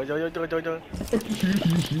offline. So. How are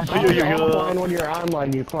you offline when you're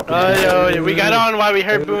online, you fucking Oh, yo, we got on while we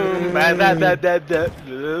heard boom.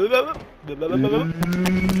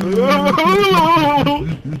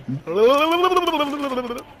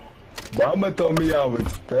 Mama told me I was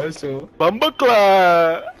special.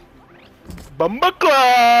 Bumbaclaw.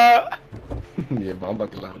 Bumbaclaw. Yeah, Mama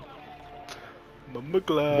Cloud. Don't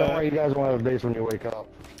Bumbaclaw. worry, you guys won't have a base when you wake up.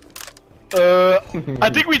 I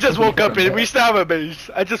think we just woke up and we still have a base.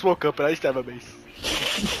 I just woke up and I still have a base.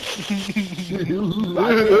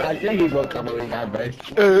 I think we woke up and we got base.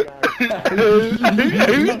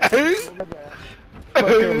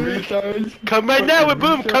 Fucking retards. Come right now with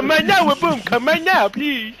boom. Come right now with boom. Come right now,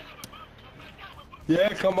 please.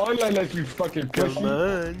 Yeah, come on, let's you fucking pussy. Come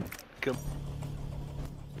on. Come.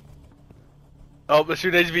 Oh, let's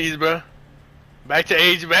shoot HVs, bro. Back to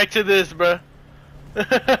age. Back to this, bro.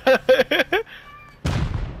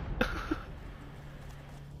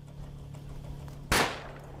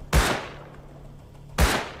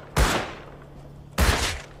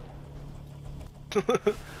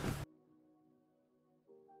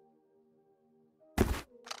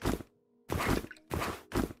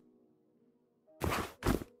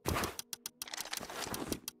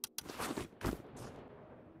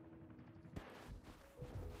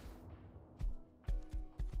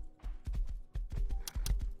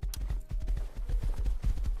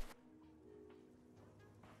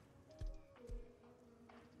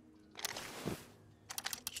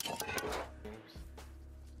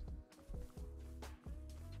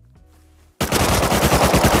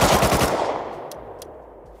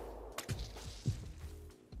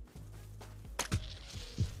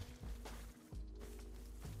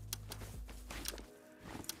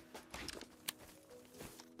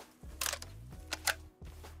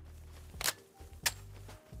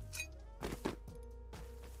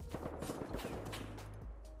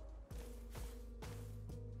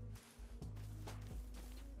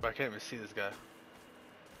 I can't even see this guy.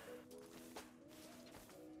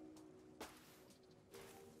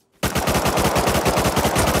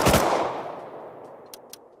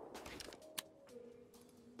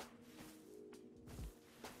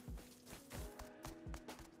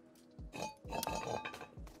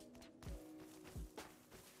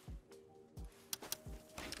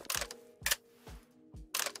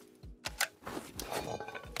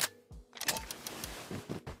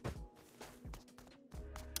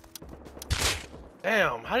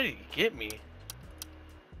 Damn, how did he get me?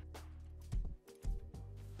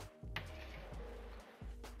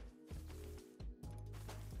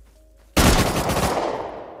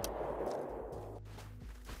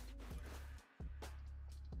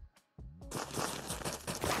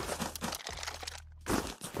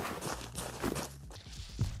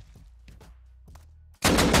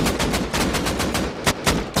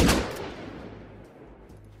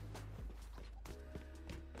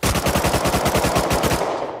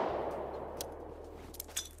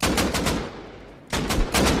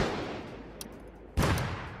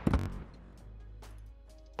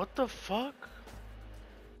 What the fuck?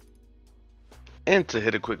 And to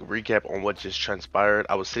hit a quick recap on what just transpired,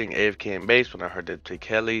 I was sitting AFK in base when I heard them take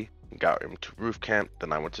heli, got him to roof camp,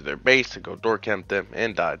 then I went to their base to go door camp them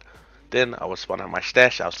and died. Then I was spawning my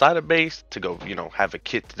stash outside of base to go, you know, have a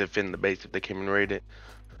kit to defend the base if they came and raided,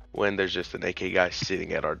 when there's just an AK guy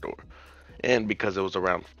sitting at our door. And because it was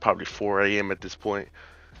around probably 4 AM at this point,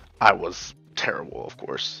 I was terrible, of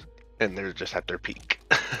course, and they're just at their peak.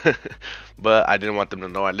 But I didn't want them to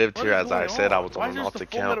know I lived here. As I said, I was on an alt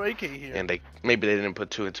account, and maybe they didn't put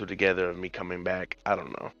 2 and 2 together of me coming back. I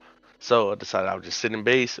don't know. So I decided I would just sit in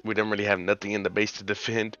base. We didn't really have nothing in the base to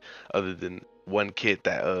defend other than one kit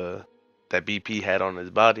that that BP had on his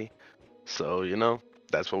body. So, you know,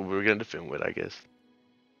 that's what we were gonna defend with, I guess.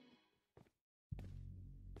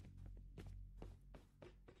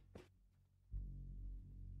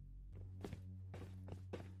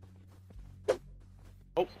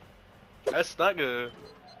 That's not good.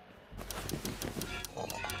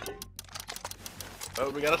 Oh,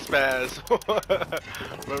 we got a spaz.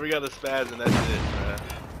 But we got a spaz and that's it, man.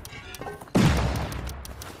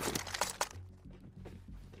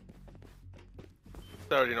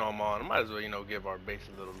 I already know I'm on. I might as well, you know, give our base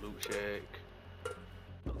a little loot check.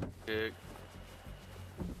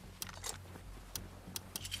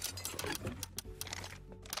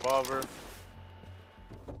 Revolver.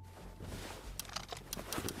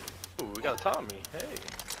 Ooh, we got a Tommy. Hey.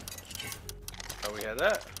 Oh, we had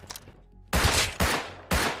that.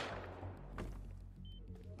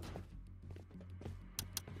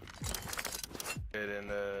 And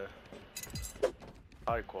then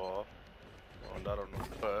high qual. Oh, I don't know,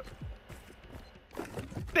 but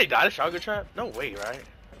they died of shotgun trap? No way, right?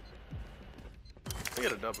 We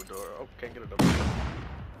get a double door. Oh, can't get a double door.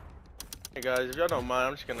 Hey guys, if y'all don't mind,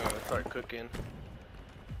 I'm just gonna start cooking.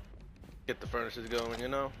 Get the furnaces going, you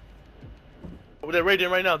know. Oh, they're raiding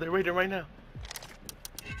right now. They're raiding right now.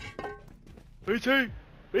 BT,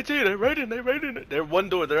 they're raiding it. They're one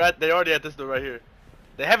door. They're already at this door right here.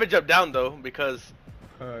 They haven't jumped down though because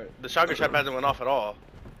the shotgun trap hasn't went off at all.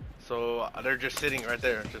 So they're just sitting right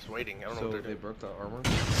there, just waiting. I don't know what they're doing. They broke the armor?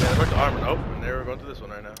 Yeah, they broke the armor. Oh, and they're going to this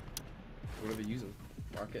one right now. What are they using?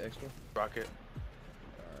 Rocket extra? Rocket.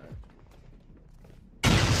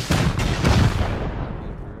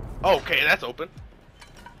 Alright. Okay, that's open.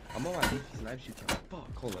 I'm on my beefy knife shoot.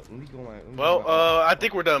 Fuck, hold up. Let me go on my. Well, I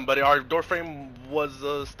think we're done, buddy. Our door frame was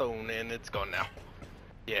stone and it's gone now.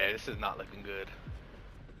 Yeah, this is not looking good.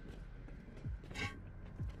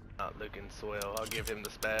 Not looking swell. I'll give him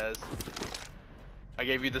the spaz. I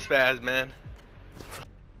gave you the spaz, man.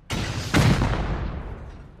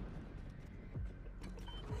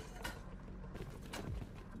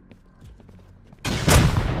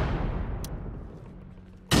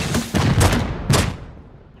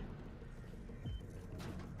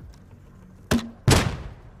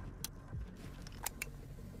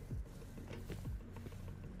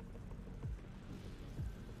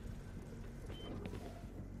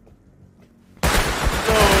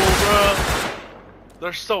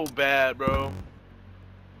 They're so bad, bro.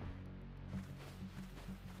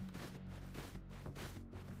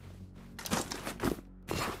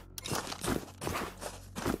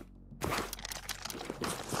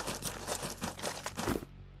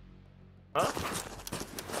 Huh?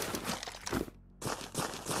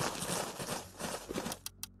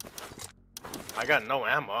 I got no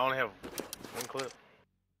ammo. I only have one clip.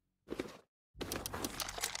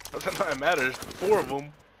 Doesn't matter. It matters. 4 of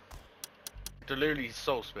them. They're literally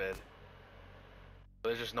so sped.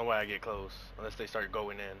 There's just no way I get close unless they start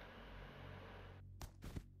going in.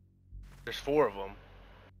 There's 4 of them.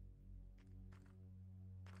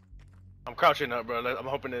 I'm crouching up, bro. I'm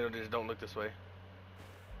hoping they just don't look this way.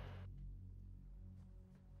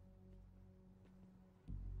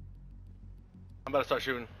 I'm about to start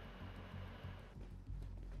shooting.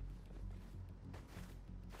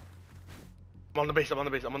 I'm on the base. I'm on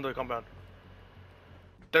the compound.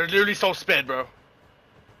 They're literally so sped, bro.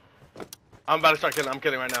 I'm about to start killing. I'm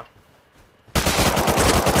killing right now.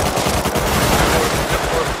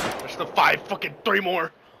 There's still 5, fucking 3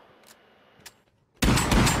 more.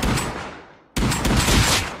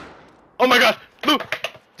 Oh my god, Luke!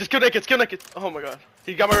 Just kill naked. Oh my god.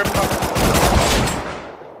 He got my rifle.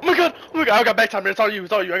 Oh my god, I got back timer. It's all you.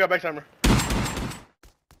 I got back timer.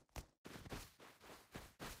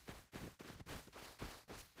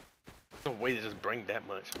 No way to just bring that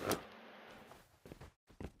much, bro.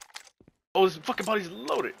 Oh, this fucking body's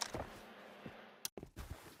loaded.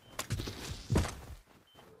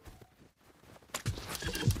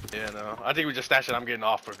 Yeah, no. I think we just stashed it. I'm getting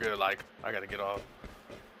off for good. Like, I gotta get off.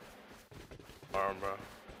 Bro.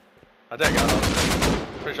 I think I got all of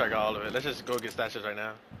it. Pretty sure I got all of it. Let's just go get stashes right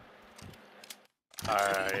now.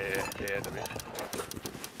 Alright, yeah.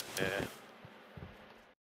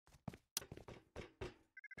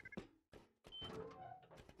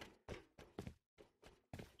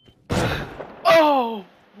 Oh!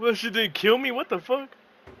 Well, she didn't kill me? What the fuck?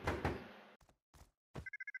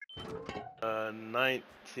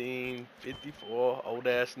 1954, old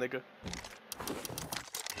ass nigga.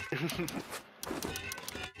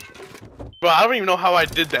 Bro, I don't even know how I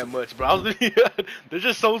did that much, bro. I was literally, they're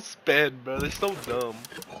just so sped, bro. They're so dumb.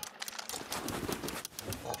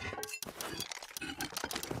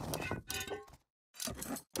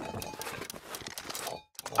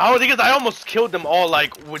 Oh, because I almost killed them all,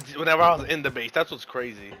 like, whenever I was in the base. That's what's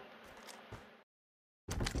crazy.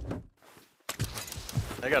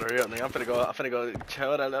 I gotta hurry up, man. I'm finna go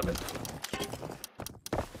chill out a little bit.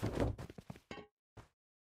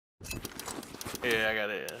 Yeah, I got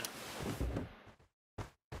it, yeah.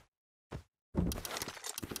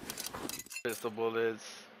 Pistol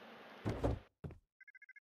bullets.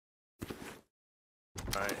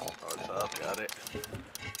 Alright, oh, it's up, got it.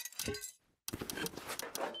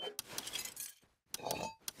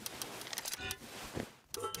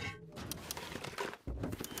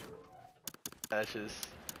 Ashes.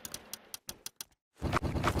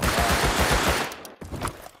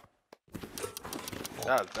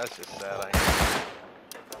 That's just sad.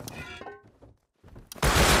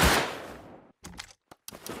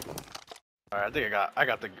 Alright, I think I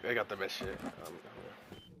got the best shit.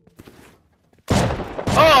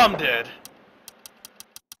 Oh, I'm dead.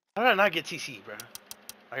 How did I not get TC, bro?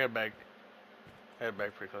 I got back. I got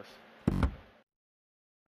back pretty close.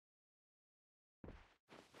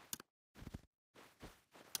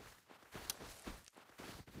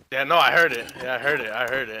 Yeah, no, I heard it. Yeah, I heard it. I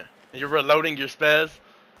heard it. You're reloading your spaz.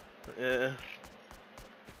 Yeah.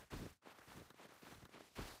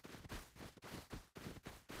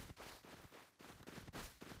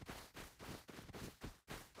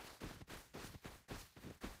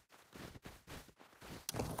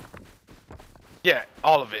 Yeah,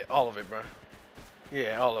 all of it, bro.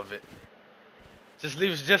 Yeah, all of it. Just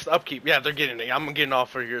leave, just upkeep. Yeah, they're getting it. I'm getting off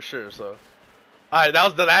for here, sure. So, all right, that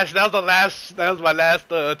was my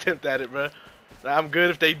last attempt at it, bro. I'm good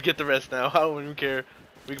if they get the rest now. I don't even care.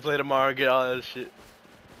 We can play tomorrow and get all that shit.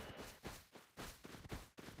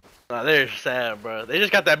 Nah, they're sad, bro. They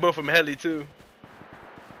just got that book from Heli too.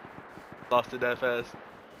 Lost it that fast.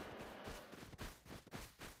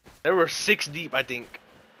 They were 6 deep, I think.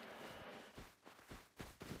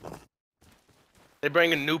 They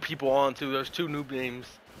bringing new people on too. There's 2 new names.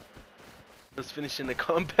 Just finishing the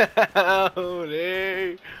compound.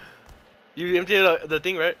 Hey, you emptied the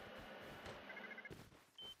thing, right?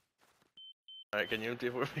 All right, can you empty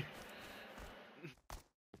it for me?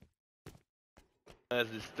 I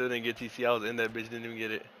just still didn't get TC. I was in that bitch, didn't even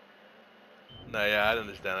get it. Nah, yeah, I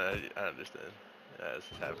understand. I understand. Yeah, let's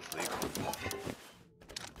just have a sleep.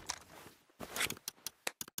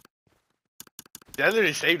 That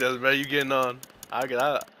literally saved us, bro. You getting on?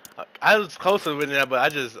 I was close to winning that, but I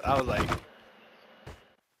was like,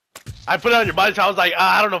 I put it on your body, so I was like,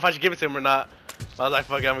 I don't know if I should give it to him or not. I was like,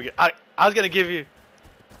 fuck it, I'm gonna get. I was gonna give you.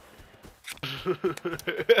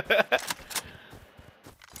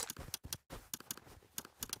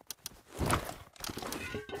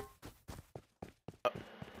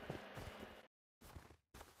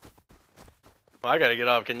 Well, I gotta get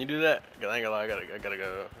off. Can you do that? Cause I ain't gonna lie, I gotta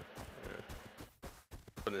go. Yeah.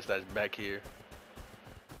 Put this stats back here.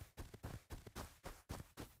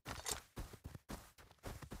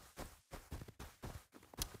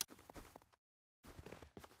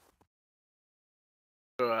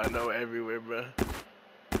 Oh, I know everywhere, bro.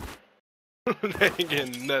 They ain't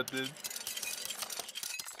getting nothing.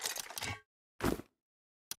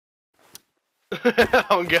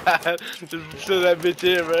 Oh god, just fill that bitch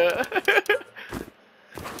in, bro.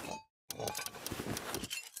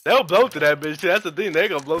 They'll blow to that bitch too. That's the thing. They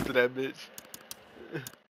gonna blow to that bitch.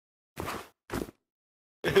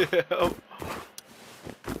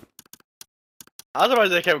 I was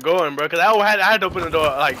surprised they kept going, bro. Cause I had to open the door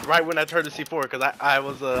like right when I turned to C4. Cause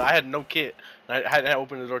I had no kit. I had to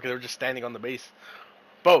open the door because they were just standing on the base.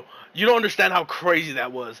 Bro, you don't understand how crazy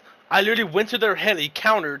that was. I literally went to their heli,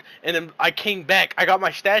 countered, and then I came back. I got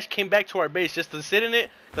my stash, came back to our base just to sit in it.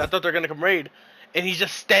 Cause I thought they're gonna come raid. And he's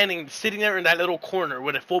just sitting there in that little corner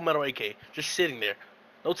with a full metal AK, just sitting there.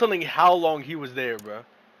 No telling how long he was there, bro.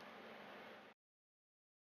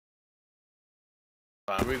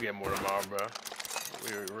 We'll get more tomorrow, bro.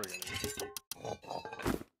 We're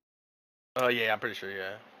gonna. Yeah, I'm pretty sure,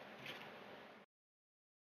 yeah.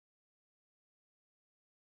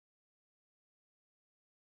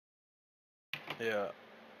 Yeah.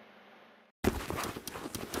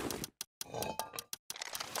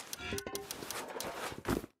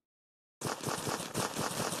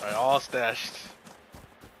 Alright, all stashed.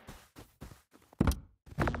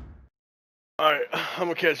 Alright, I'm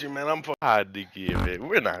gonna catch you, man. I'm hard to give it.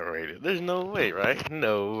 We're not rated. There's no way, right?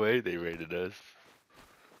 No way they rated us.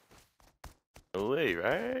 No way,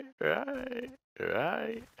 right?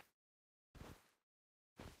 Right.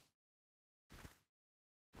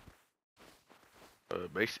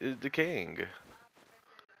 Base is the king.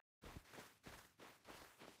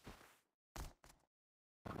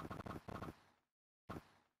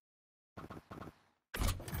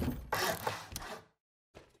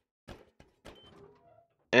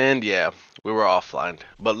 And yeah, we were offline.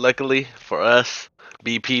 But luckily for us,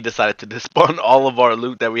 BP decided to despawn all of our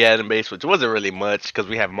loot that we had in base, which wasn't really much because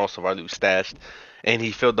we have most of our loot stashed. And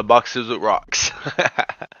he filled the boxes with rocks.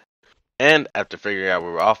 And after figuring out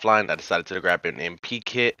we were offline, I decided to grab an MP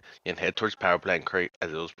kit and head towards power plant crate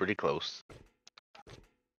as it was pretty close.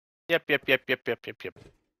 Yep.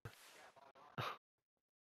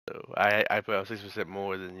 So I put out 6%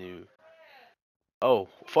 more than you. Oh,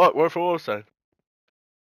 fuck, where for what side?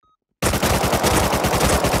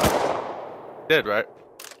 Dead, right?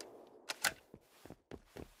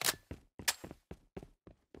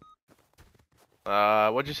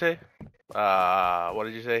 What'd you say? What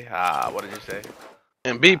did you say? What did you say?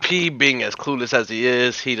 And BP, being as clueless as he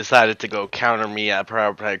is, he decided to go counter me at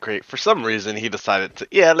Power Plant Crate. For some reason, he decided to,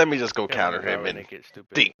 let me just go counter him and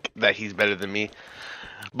think that he's better than me.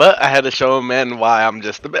 But I had to show him, man, why I'm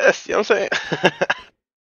just the best. You know what I'm saying?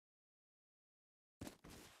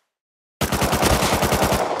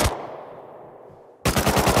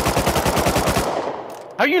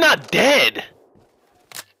 How are you not dead?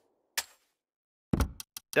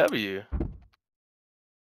 W.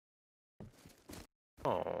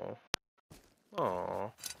 Oh.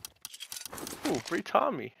 Oh. Ooh, free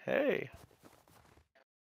Tommy. Hey.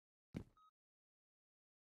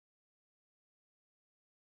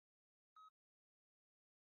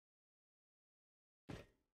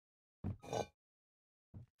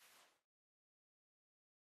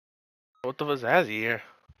 What the fuck has he here?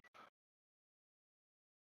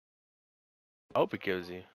 I hope he kills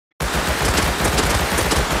you.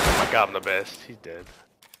 Oh my god, I'm the best. He's dead.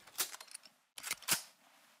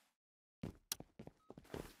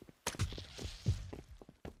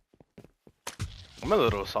 I'm a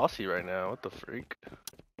little saucy right now. What the freak?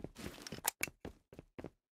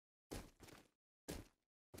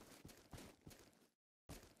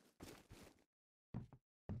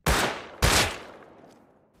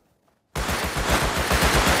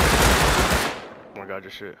 Oh my god,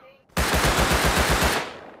 your shit.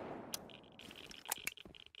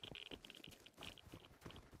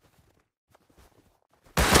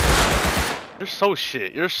 You're so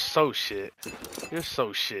shit. You're so shit. You're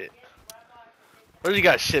so shit. Where you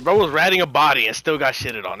got shit? Bro was ratting a body and still got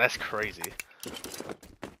shitted on. That's crazy.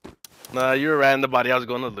 Nah, you were ratting the body. I was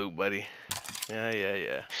going to loot, buddy.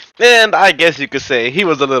 Yeah. And I guess you could say he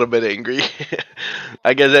was a little bit angry.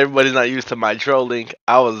 I guess everybody's not used to my trolling.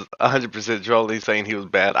 I was 100% trolling, saying he was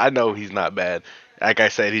bad. I know he's not bad. Like I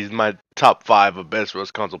said, he's my top 5 of best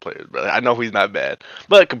Rust console players, brother. I know he's not bad.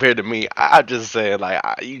 But compared to me, I'm just saying, like,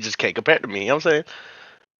 you just can't compare to me. You know what I'm saying?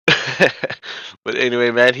 But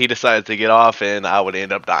anyway, man, he decided to get off, and I would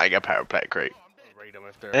end up dying at Power Pack Crate.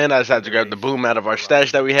 And I decided to grab the boom out of our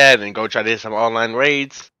stash that we had and go try to hit some online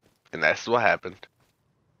raids. And that's what happened.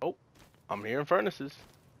 Oh, I'm hearing furnaces.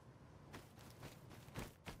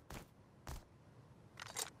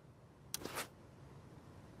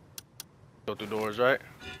 Go through doors, right?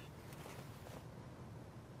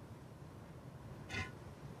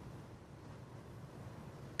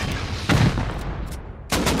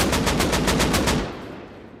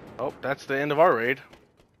 Oh, that's the end of our raid.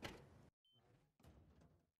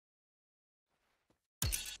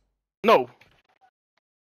 No.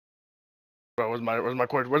 Bro, where's my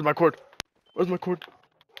cord? Where's my cord? Where's my cord?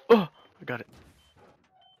 Oh, I got it.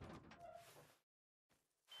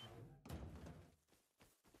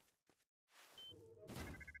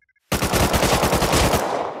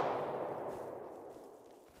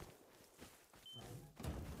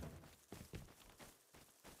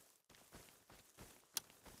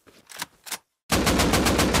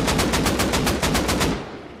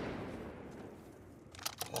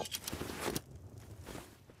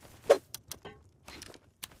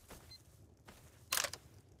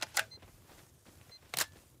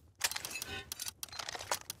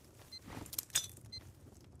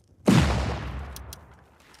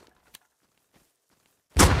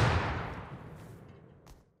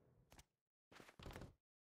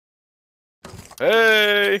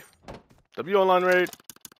 Hey! W online raid.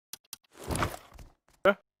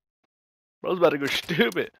 Yeah. Bro's about to go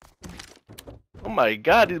stupid. Oh my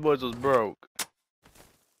god, these boys was broke.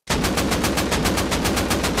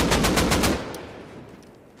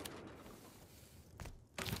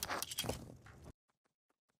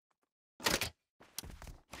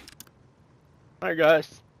 Alright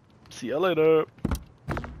guys, see ya later.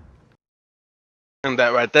 And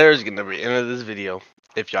that right there is gonna be the end of this video.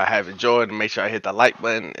 If y'all have enjoyed, make sure I hit the like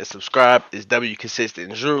button and subscribe. It's W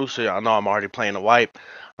Consistent Drew, so y'all know I'm already playing a wipe.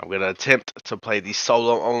 I'm gonna attempt to play the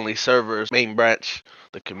solo only servers, main branch,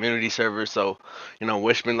 the community server. So,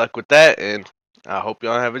 wish me luck with that, and I hope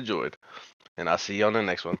y'all have enjoyed. And I'll see you on the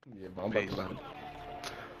next one. Yeah, but I'm Peace. about to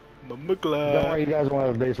Don't worry, you guys will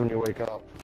have days when you wake up.